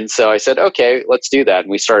 And so I said, okay, let's do that. And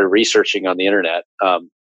we started researching on the internet.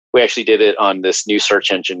 We actually did it on this new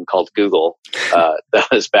search engine called Google. That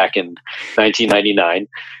was back in 1999.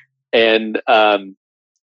 And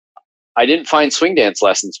I didn't find swing dance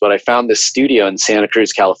lessons, but I found this studio in Santa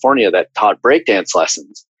Cruz, California that taught breakdance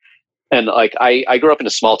lessons. And like I grew up in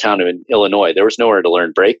a small town in Illinois. There was nowhere to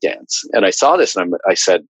learn breakdance. And I saw this and I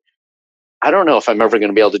said, I don't know if I'm ever going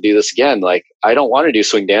to be able to do this again. Like, I don't want to do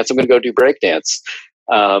swing dance. I'm going to go do breakdance.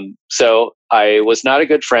 So I was not a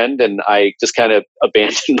good friend and I just kind of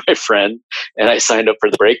abandoned my friend and I signed up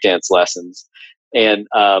for the breakdance lessons. And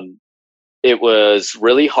it was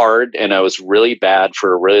really hard and I was really bad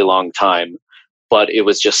for a really long time, but it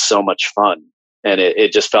was just so much fun. And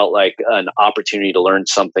it just felt like an opportunity to learn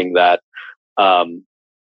something that I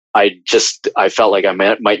felt like I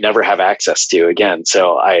might never have access to again.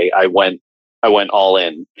 So I went all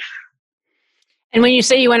in. And when you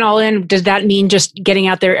say you went all in, does that mean just getting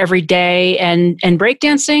out there every day and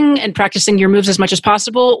breakdancing and practicing your moves as much as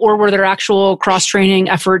possible? Or were there actual cross-training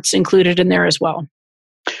efforts included in there as well?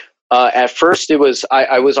 At first, it was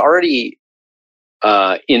I was already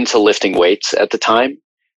into lifting weights at the time,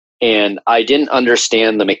 and I didn't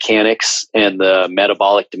understand the mechanics and the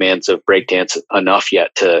metabolic demands of breakdance enough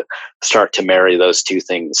yet to start to marry those two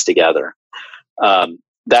things together.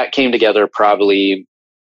 That came together probably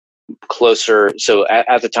closer. So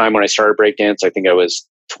at the time when I started breakdance, I think I was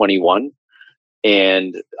 21.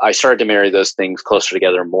 And I started to marry those things closer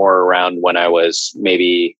together more around when I was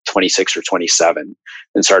maybe 26 or 27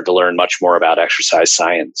 and started to learn much more about exercise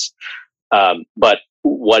science. But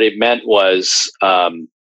what it meant was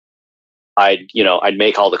I'd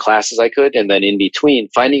make all the classes I could. And then in between,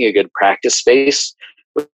 finding a good practice space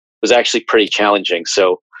was actually pretty challenging.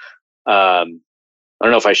 So I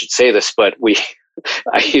don't know if I should say this, but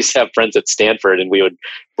I used to have friends at Stanford and we would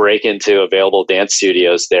break into available dance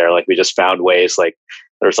studios there. Like we just found ways, like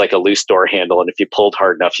there's like a loose door handle. And if you pulled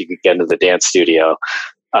hard enough, you could get into the dance studio.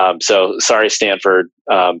 So sorry, Stanford.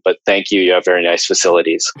 But thank you. You have very nice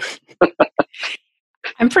facilities.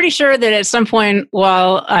 I'm pretty sure that at some point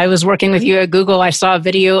while I was working with you at Google, I saw a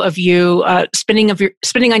video of you spinning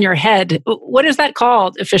on your head. What is that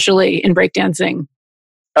called officially in breakdancing?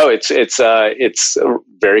 Oh, it's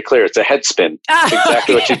very clear. It's a head spin. It's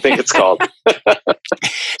exactly what you think it's called.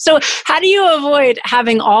 So how do you avoid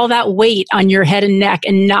having all that weight on your head and neck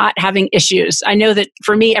and not having issues? I know that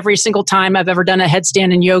for me, every single time I've ever done a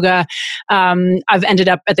headstand in yoga, I've ended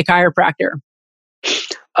up at the chiropractor.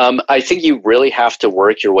 I think you really have to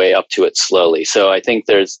work your way up to it slowly. So I think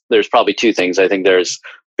there's probably two things. I think there's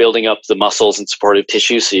building up the muscles and supportive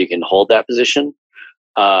tissue so you can hold that position.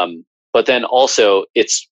 But then also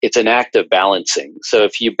it's an act of balancing. So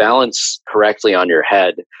if you balance correctly on your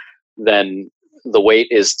head, then the weight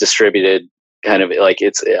is distributed kind of like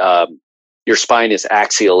it's your spine is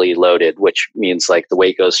axially loaded, which means like the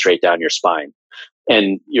weight goes straight down your spine.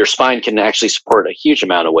 And your spine can actually support a huge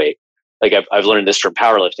amount of weight. Like I've learned this from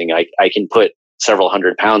powerlifting. I can put several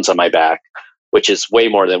hundred pounds on my back, which is way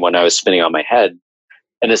more than when I was spinning on my head.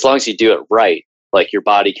 And as long as you do it right, like your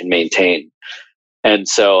body can maintain. And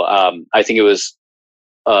so I think it was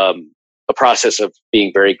a process of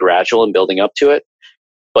being very gradual and building up to it.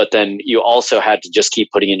 But then you also had to just keep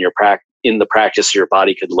putting in the practice so your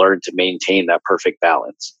body could learn to maintain that perfect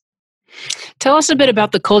balance. Tell us a bit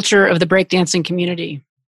about the culture of the breakdancing community.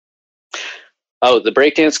 Oh, the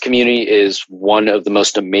breakdance community is one of the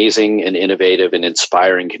most amazing and innovative and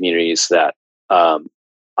inspiring communities that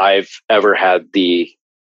I've ever had the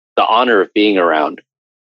honor of being around.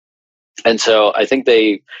 And so I think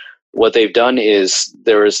what they've done is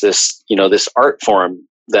there is this art form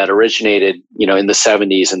that originated, in the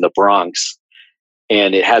 70s in the Bronx.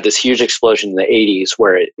 And it had this huge explosion in the 80s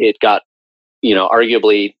where it got,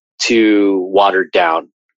 arguably too watered down.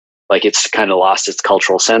 Like it's kind of lost its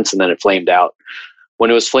cultural sense and then it flamed out. When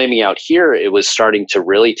it was flaming out here, it was starting to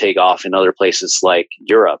really take off in other places like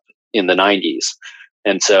Europe in the 90s.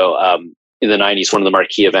 And so in the 90s, one of the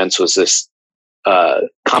marquee events was this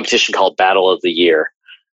competition called Battle of the Year.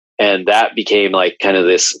 And that became like kind of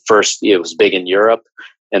this first, it was big in Europe.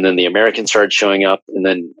 And then the Americans started showing up, and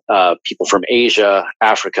then people from Asia,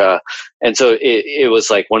 Africa. And so it was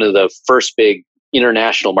like one of the first big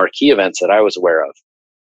international marquee events that I was aware of.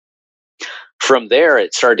 From there,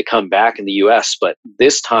 it started to come back in the US, but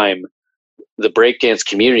this time the breakdance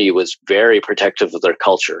community was very protective of their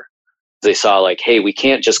culture. They saw like, hey, we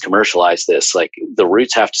can't just commercialize this. Like the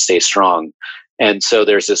roots have to stay strong. And so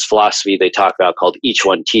there's this philosophy they talk about called each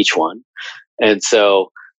one, teach one. And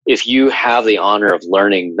so if you have the honor of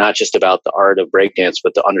learning not just about the art of breakdance,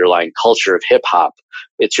 but the underlying culture of hip hop,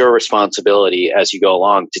 it's your responsibility as you go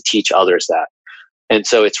along to teach others that. And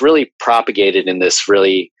so it's really propagated in this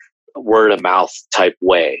really word of mouth type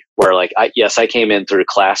way where like, I came in through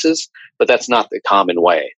classes, but that's not the common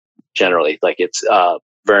way generally. Like it's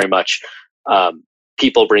very much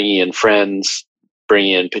people bringing in friends,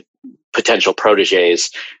 bringing in potential proteges,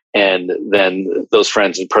 and then those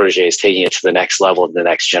friends and proteges taking it to the next level in the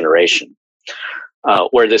next generation.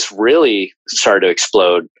 Where this really started to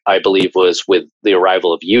explode, I believe, was with the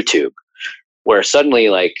arrival of YouTube, where suddenly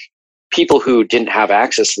like people who didn't have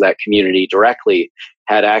access to that community directly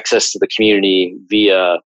had access to the community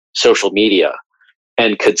via social media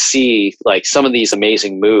and could see like some of these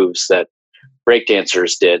amazing moves that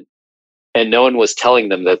breakdancers did. And no one was telling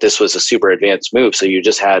them that this was a super advanced move. So you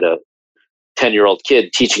just had a 10-year-old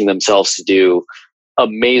kid teaching themselves to do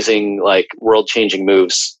amazing, like world-changing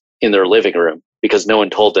moves in their living room because no one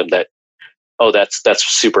told them that, oh, that's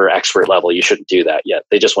super expert level. You shouldn't do that yet.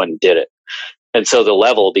 They just went and did it. And so the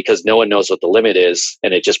level, because no one knows what the limit is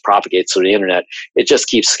and it just propagates through the internet, it just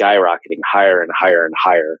keeps skyrocketing higher and higher and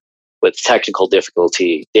higher with technical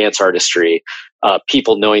difficulty, dance artistry,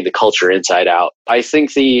 people knowing the culture inside out. I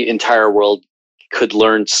think the entire world could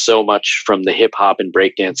learn so much from the hip hop and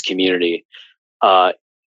breakdance community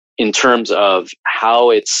in terms of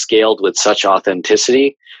how it's scaled with such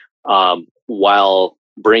authenticity while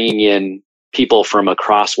bringing in people from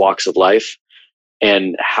across walks of life,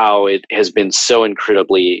 and how it has been so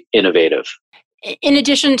incredibly innovative. In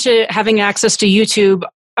addition to having access to YouTube,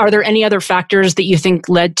 are there any other factors that you think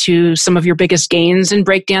led to some of your biggest gains in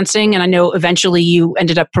breakdancing? And I know eventually you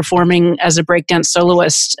ended up performing as a breakdance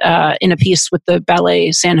soloist in a piece with the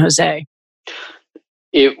Ballet San Jose.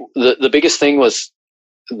 The biggest thing was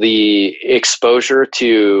the exposure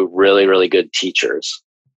to really, really good teachers.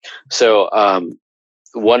 So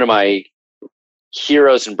one of my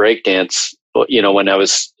heroes in breakdance, when I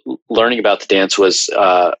was learning about the dance, was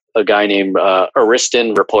a guy named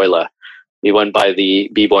Ariston Rapoila. He went by the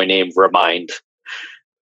b-boy name Remind.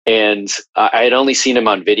 And I had only seen him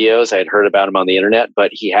on videos. I had heard about him on the internet, but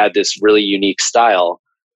he had this really unique style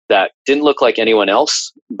that didn't look like anyone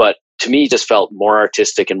else, but to me just felt more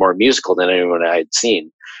artistic and more musical than anyone I had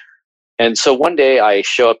seen. And so one day I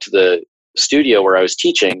show up to the studio where I was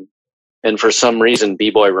teaching, and for some reason,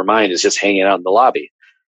 b-boy Remind is just hanging out in the lobby.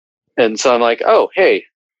 And so I'm like, oh, hey,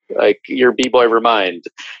 like you're b-boy Remind.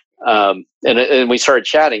 And we started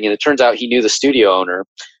chatting, and it turns out he knew the studio owner.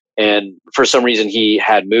 And for some reason, he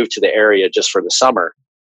had moved to the area just for the summer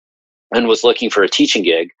and was looking for a teaching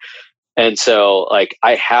gig. And so like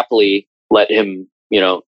I happily let him,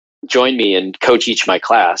 join me and co-teach my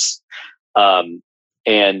class.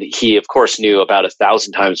 And he, of course, knew about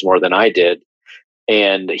 1,000 times more than I did.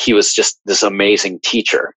 And he was just this amazing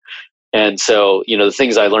teacher. And so, the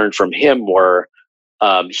things I learned from him were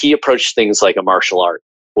he approached things like a martial art,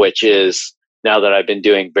 which is, now that I've been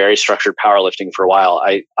doing very structured powerlifting for a while,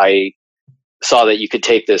 I saw that you could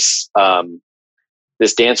take this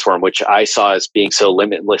this dance form, which I saw as being so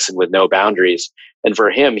limitless and with no boundaries. And for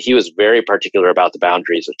him, he was very particular about the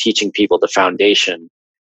boundaries of teaching people the foundation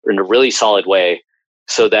in a really solid way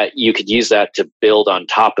so that you could use that to build on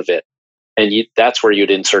top of it. And that's where you'd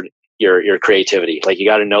insert your creativity. Like you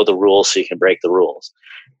got to know the rules so you can break the rules.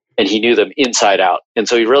 And he knew them inside out. And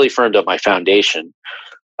so he really firmed up my foundation.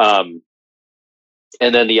 And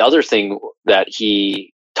then the other thing that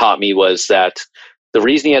he taught me was that the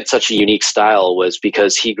reason he had such a unique style was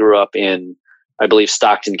because he grew up in, I believe,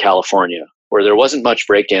 Stockton, California, where there wasn't much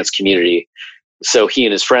breakdance community. So he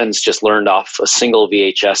and his friends just learned off a single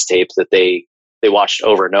VHS tape that they watched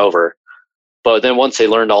over and over. But then once they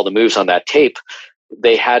learned all the moves on that tape,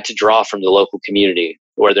 they had to draw from the local community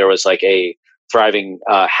where there was like a thriving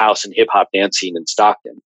house and hip hop dance scene in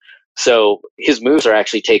Stockton. So his moves are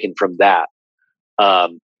actually taken from that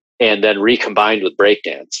and then recombined with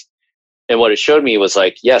breakdance. And what it showed me was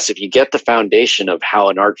like, yes, if you get the foundation of how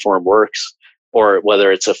an art form works, or whether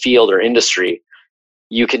it's a field or industry,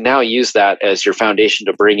 you can now use that as your foundation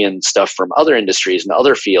to bring in stuff from other industries and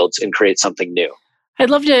other fields and create something new. I'd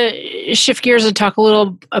love to shift gears and talk a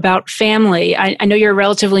little about family. I know you're a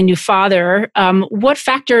relatively new father. What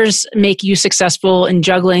factors make you successful in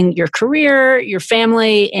juggling your career, your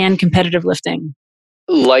family, and competitive lifting?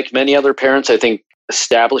 Like many other parents, I think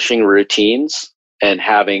establishing routines and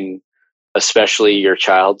having especially your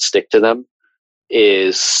child stick to them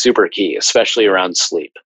is super key, especially around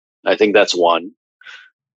sleep. I think that's one.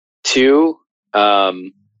 Two,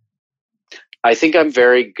 I think I'm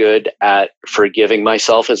very good at forgiving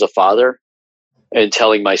myself as a father and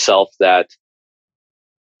telling myself that,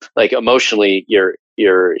 like, emotionally, your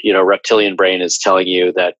reptilian brain is telling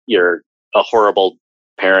you that you're a horrible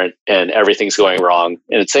parent and everything's going wrong,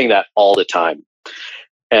 and it's saying that all the time.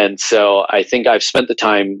 And so I think I've spent the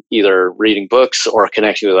time either reading books or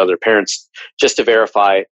connecting with other parents just to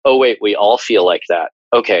verify, oh wait, we all feel like that.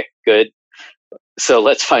 Okay, good. So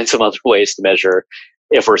let's find some other ways to measure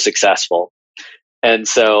if we're successful. And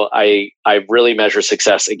so I really measure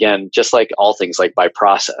success, again, just like all things, like by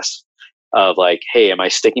process of like, hey, am I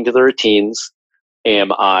sticking to the routines?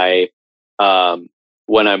 Am I,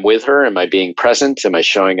 when I'm with her, am I being present? Am I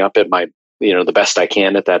showing up at my, the best I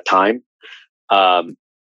can at that time? Am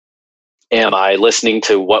I listening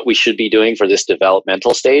to what we should be doing for this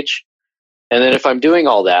developmental stage? And then if I'm doing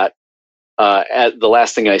all that, the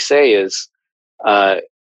last thing I say is,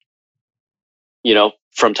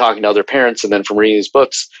 from talking to other parents and then from reading these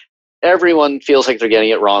books, everyone feels like they're getting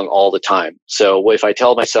it wrong all the time. So if I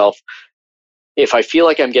tell myself, if I feel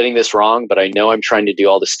like I'm getting this wrong, but I know I'm trying to do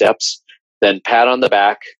all the steps, then pat on the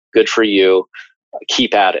back, good for you,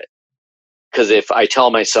 keep at it. Because if I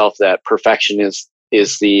tell myself that perfection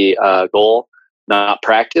is the goal, not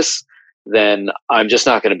practice, then I'm just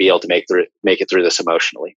not going to be able to make it through this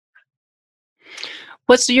emotionally.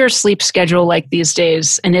 What's your sleep schedule like these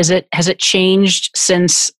days? And has it changed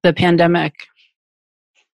since the pandemic?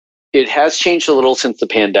 It has changed a little since the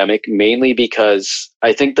pandemic, mainly because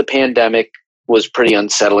I think the pandemic was pretty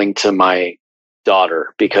unsettling to my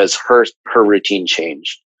daughter because her routine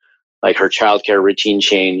changed. Like her childcare routine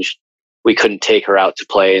changed. We couldn't take her out to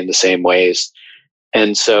play in the same ways.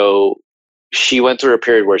 And so she went through a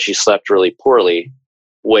period where she slept really poorly,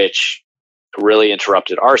 which really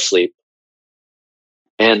interrupted our sleep.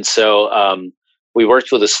 And so we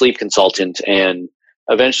worked with a sleep consultant, and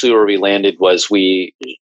eventually where we landed was we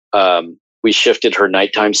shifted her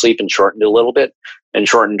nighttime sleep and shortened it a little bit and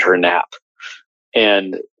shortened her nap.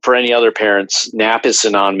 And for any other parents, nap is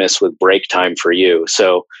synonymous with break time for you.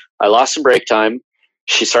 So I lost some break time.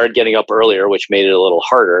 She started getting up earlier, which made it a little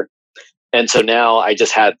harder. And so now I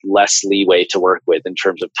just had less leeway to work with in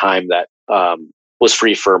terms of time that was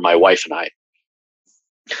free for my wife and I.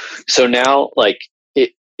 So now, like,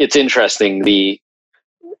 it's interesting.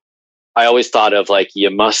 I always thought of like, you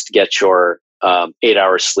must get your 8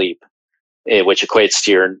 hours sleep, which equates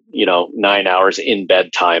to your 9 hours in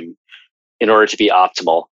bed time in order to be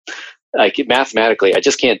optimal. Like mathematically, I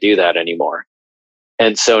just can't do that anymore.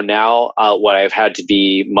 And so now what I've had to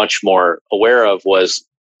be much more aware of was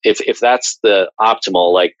if that's the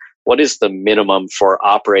optimal, like what is the minimum for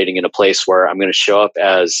operating in a place where I'm going to show up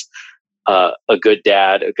as a good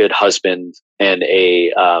dad, a good husband, and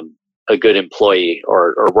a good employee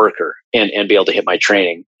or worker, and be able to hit my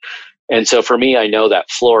training. And so for me, I know that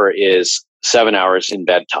floor is 7 hours in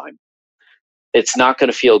bedtime. It's not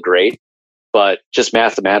going to feel great, but just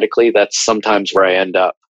mathematically, that's sometimes where I end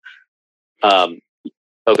up.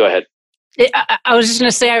 Go ahead. I was just going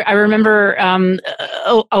to say, I remember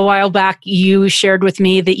a while back you shared with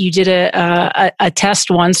me that you did a test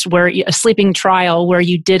once, a sleeping trial where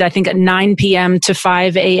you did, I think, a 9 p.m. to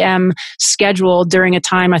 5 a.m. schedule during a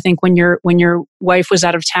time, I think, when your wife was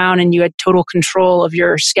out of town and you had total control of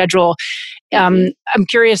your schedule. I'm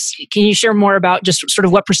curious, can you share more about just sort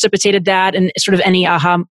of what precipitated that and sort of any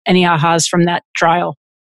ahas from that trial?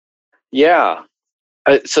 Yeah.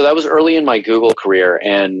 So that was early in my Google career,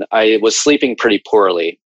 and I was sleeping pretty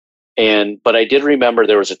poorly. But I did remember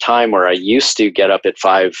there was a time where I used to get up at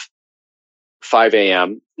 5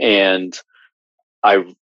 a.m. and I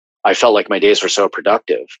felt like my days were so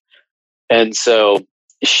productive. And so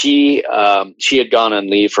she had gone on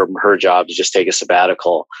leave from her job to just take a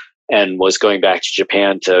sabbatical and was going back to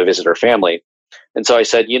Japan to visit her family. And so I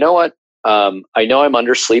said, you know what? I know I'm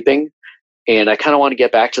undersleeping, and I kind of want to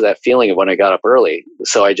get back to that feeling of when I got up early.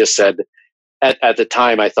 So I just said, at the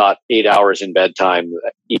time, I thought 8 hours in bedtime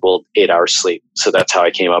equaled 8 hours sleep. So that's how I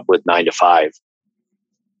came up with 9 to 5.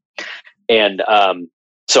 And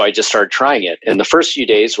so I just started trying it. And the first few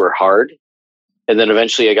days were hard. And then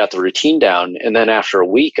eventually I got the routine down. And then after a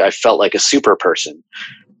week, I felt like a super person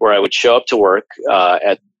where I would show up to work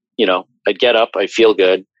I'd get up, I'd feel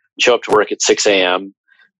good, show up to work at 6 a.m.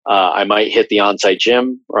 I might hit the on-site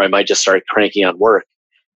gym, or I might just start cranking on work.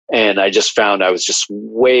 And I just found I was just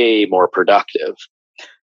way more productive.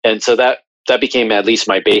 And so that became at least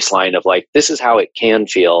my baseline of like, this is how it can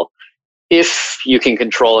feel if you can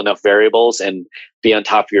control enough variables and be on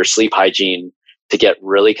top of your sleep hygiene to get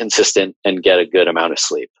really consistent and get a good amount of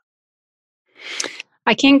sleep.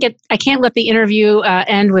 I can't let the interview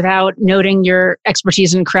end without noting your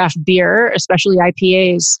expertise in craft beer, especially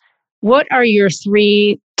IPAs. What are your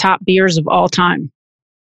 3 top beers of all time?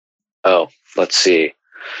 Oh, let's see.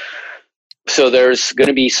 So there's going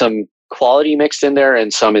to be some quality mixed in there,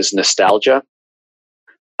 and some is nostalgia.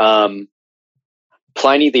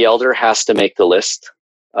 Pliny the Elder has to make the list,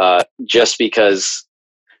 just because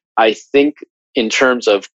I think in terms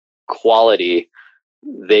of quality,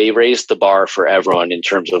 they raised the bar for everyone in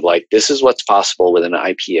terms of like, this is what's possible with an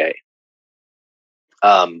IPA.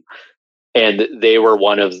 And they were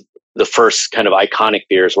one of the first kind of iconic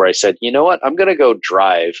beers where I said, you know what, I'm going to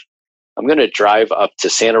drive up to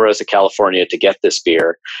Santa Rosa, California to get this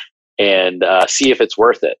beer and see if it's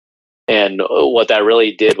worth it. And what that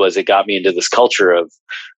really did was it got me into this culture of,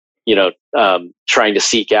 trying to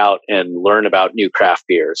seek out and learn about new craft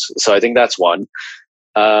beers. So I think that's one.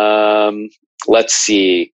 Let's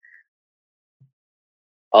see.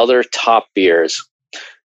 Other top beers.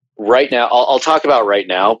 Right now, I'll talk about right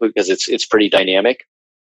now because it's pretty dynamic.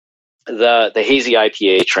 The hazy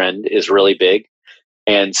IPA trend is really big.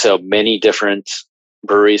 And so many different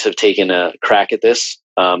breweries have taken a crack at this.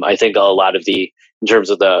 I think a lot of in terms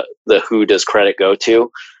of the who does credit go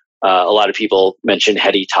to, a lot of people mention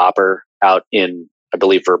Heady Topper out in, I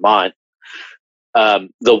believe, Vermont.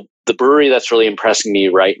 The brewery that's really impressing me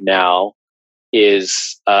right now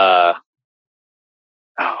is, they're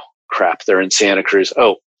in Santa Cruz.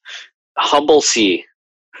 Humble Sea,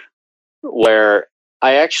 where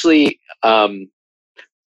I actually,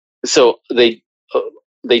 so they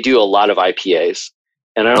do a lot of IPAs,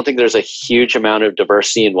 and I don't think there's a huge amount of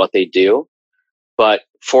diversity in what they do, but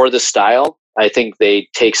for the style, I think they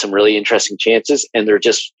take some really interesting chances, and they're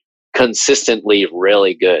just consistently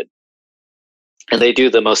really good. And they do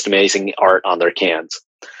the most amazing art on their cans.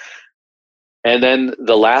 And then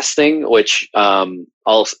the last thing, which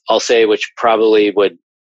I'll say, which probably would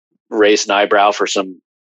raise an eyebrow for some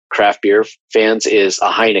craft beer fans, is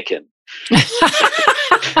a Heineken.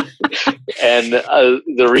 And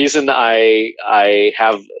the reason I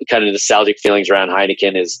have kind of nostalgic feelings around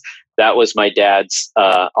Heineken is that was my dad's.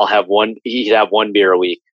 He'd have one beer a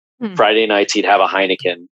week. Friday nights he'd have a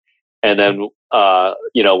Heineken, and then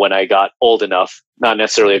when I got old enough, not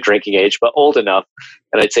necessarily of drinking age, but old enough,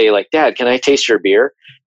 and I'd say like, Dad, can I taste your beer?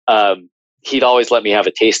 He'd always let me have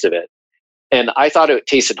a taste of it. And I thought it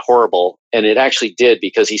tasted horrible, and it actually did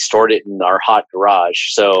because he stored it in our hot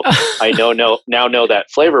garage. So I now know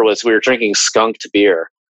that flavor was we were drinking skunked beer.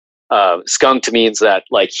 Skunked means that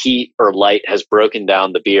like heat or light has broken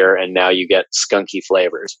down the beer, and now you get skunky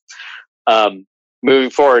flavors. Moving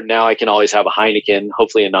forward, now I can always have a Heineken,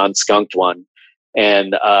 hopefully a non-skunked one,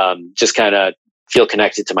 and just kind of feel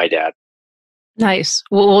connected to my dad. Nice.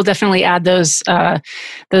 We'll definitely add those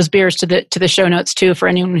beers to the show notes too for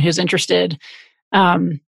anyone who's interested.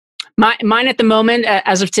 Mine at the moment,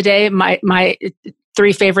 as of today, my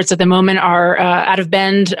 3 favorites at the moment are out of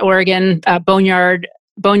Bend, Oregon,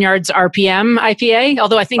 Boneyard's RPM IPA.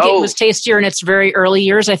 Although I think it was tastier in its very early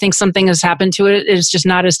years. I think something has happened to it. It's just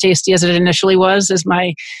not as tasty as it initially was, is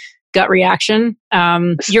my gut reaction.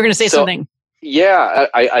 You're going to say something. Yeah,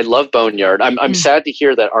 I love Boneyard. I'm sad to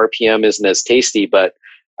hear that RPM isn't as tasty, but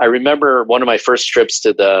I remember one of my first trips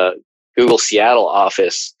to the Google Seattle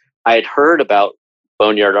office, I had heard about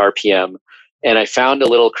Boneyard RPM, and I found a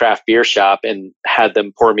little craft beer shop and had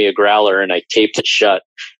them pour me a growler, and I taped it shut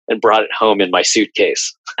and brought it home in my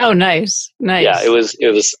suitcase. Oh, nice. Yeah, it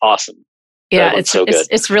was awesome. Yeah,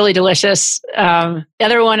 it's really delicious. The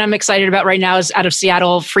other one I'm excited about right now is out of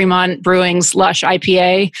Seattle, Fremont Brewing's Lush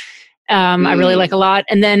IPA. I really like a lot.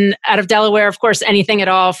 And then out of Delaware, of course, anything at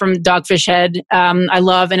all from Dogfish Head. I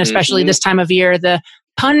love, and especially this time of year, the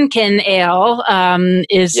Pumpkin Ale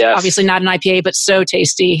is obviously not an IPA, but so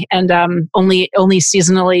tasty, and only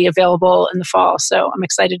seasonally available in the fall. So I'm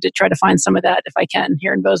excited to try to find some of that if I can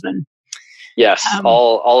here in Bozeman. Yes,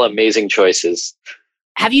 all amazing choices.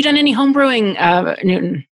 Have you done any home brewing,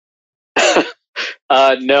 Newton?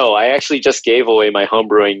 No, I actually just gave away my home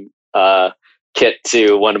brewing kit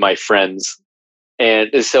to one of my friends.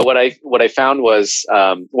 And so what I found was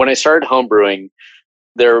when I started home brewing,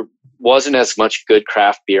 there wasn't as much good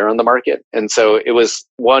craft beer on the market. And so it was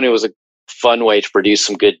a fun way to produce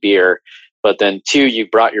some good beer. But then 2, you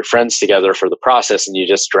brought your friends together for the process and you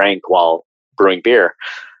just drank while brewing beer.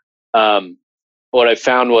 What I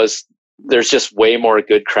found was there's just way more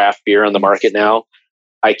good craft beer on the market now.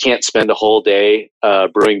 I can't spend a whole day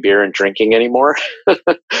brewing beer and drinking anymore.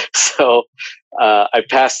 So I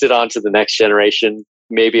passed it on to the next generation.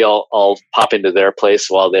 Maybe I'll pop into their place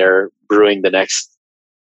while they're brewing the next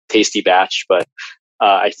tasty batch. But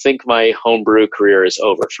I think my homebrew career is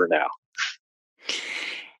over for now.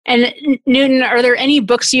 And Newton, are there any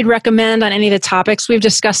books you'd recommend on any of the topics we've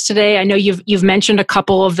discussed today? I know you've mentioned a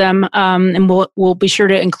couple of them, and we'll be sure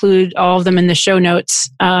to include all of them in the show notes.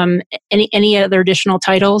 Any other additional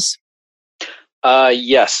titles?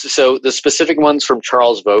 Yes. So the specific ones from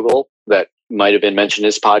Charles Vogel that might have been mentioned in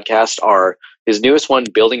his podcast are his newest one,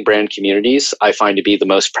 Building Brand Communities, I find to be the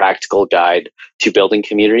most practical guide to building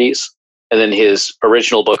communities. And then his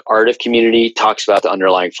original book, Art of Community, talks about the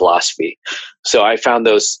underlying philosophy. So I found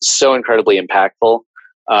those so incredibly impactful.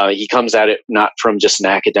 He comes at it not from just an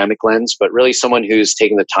academic lens, but really someone who's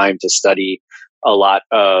taken the time to study a lot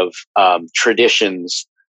of traditions,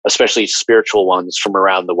 especially spiritual ones from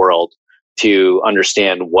around the world, to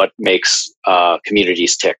understand what makes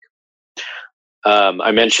communities tick.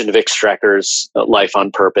 I mentioned Vic Strecker's Life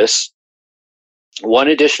on Purpose. One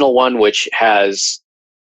additional one which has,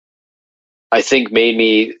 I think, made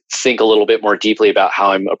me think a little bit more deeply about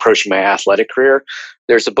how I'm approaching my athletic career.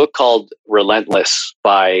 There's a book called Relentless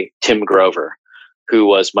by Tim Grover, who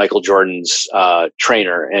was Michael Jordan's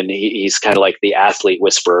trainer. And he's kind of like the athlete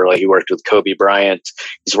whisperer. Like, he worked with Kobe Bryant.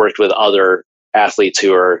 He's worked with other athletes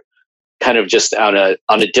who are kind of just on a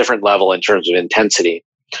different level in terms of intensity.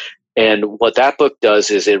 And what that book does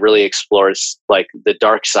is it really explores like the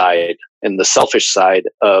dark side and the selfish side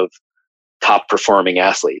of top performing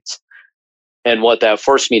athletes. And what that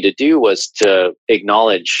forced me to do was to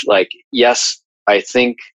acknowledge, like, yes, I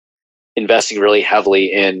think investing really heavily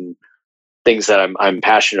in things that I'm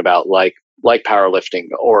passionate about, like powerlifting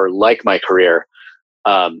or like my career,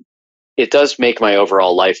 it does make my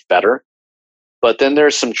overall life better. But then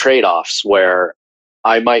there's some trade-offs where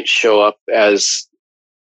I might show up as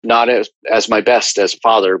not as my best as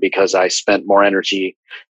father because I spent more energy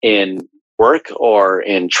in work or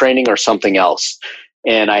in training or something else.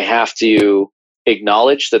 And I have to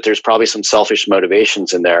acknowledge that there's probably some selfish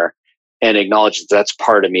motivations in there and acknowledge that that's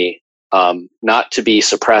part of me, not to be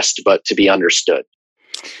suppressed, but to be understood.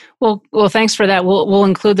 Well, thanks for that. We'll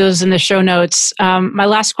include those in the show notes. My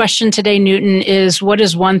last question today, Newton, is what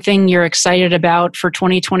is one thing you're excited about for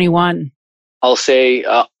 2021? I'll say,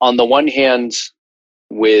 on the one hand,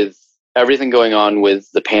 with everything going on with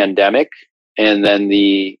the pandemic and then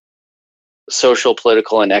the social,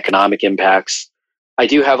 political, and economic impacts, I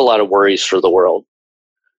do have a lot of worries for the world.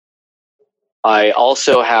 I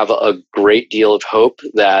also have a great deal of hope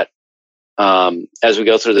that as we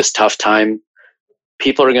go through this tough time,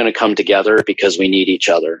 people are going to come together because we need each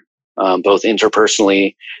other, both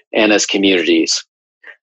interpersonally and as communities.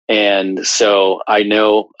 And so I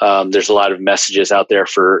know there's a lot of messages out there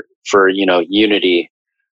for unity.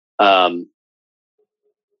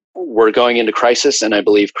 We're going into crisis, and I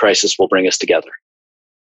believe crisis will bring us together.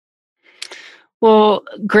 Well,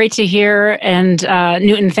 great to hear. And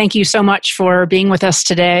Newton, thank you so much for being with us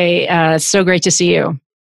today. It's so great to see you.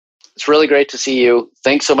 It's really great to see you.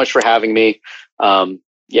 Thanks so much for having me.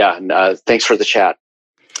 Thanks for the chat.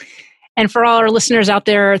 And for all our listeners out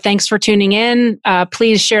there, thanks for tuning in.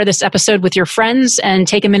 Please share this episode with your friends and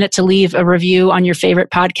take a minute to leave a review on your favorite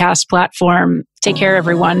podcast platform. Take care,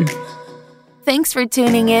 everyone. Thanks for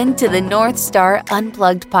tuning in to the North Star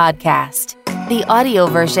Unplugged podcast. The audio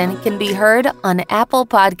version can be heard on Apple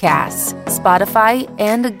Podcasts, Spotify,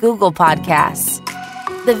 and Google Podcasts.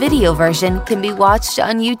 The video version can be watched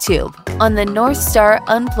on YouTube on the North Star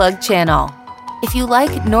Unplugged channel. If you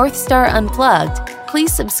like North Star Unplugged,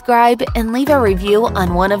 please subscribe and leave a review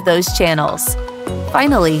on one of those channels.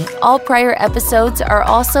 Finally, all prior episodes are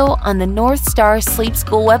also on the North Star Sleep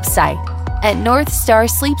School website at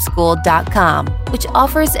northstarsleepschool.com, which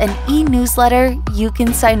offers an e-newsletter you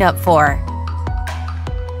can sign up for.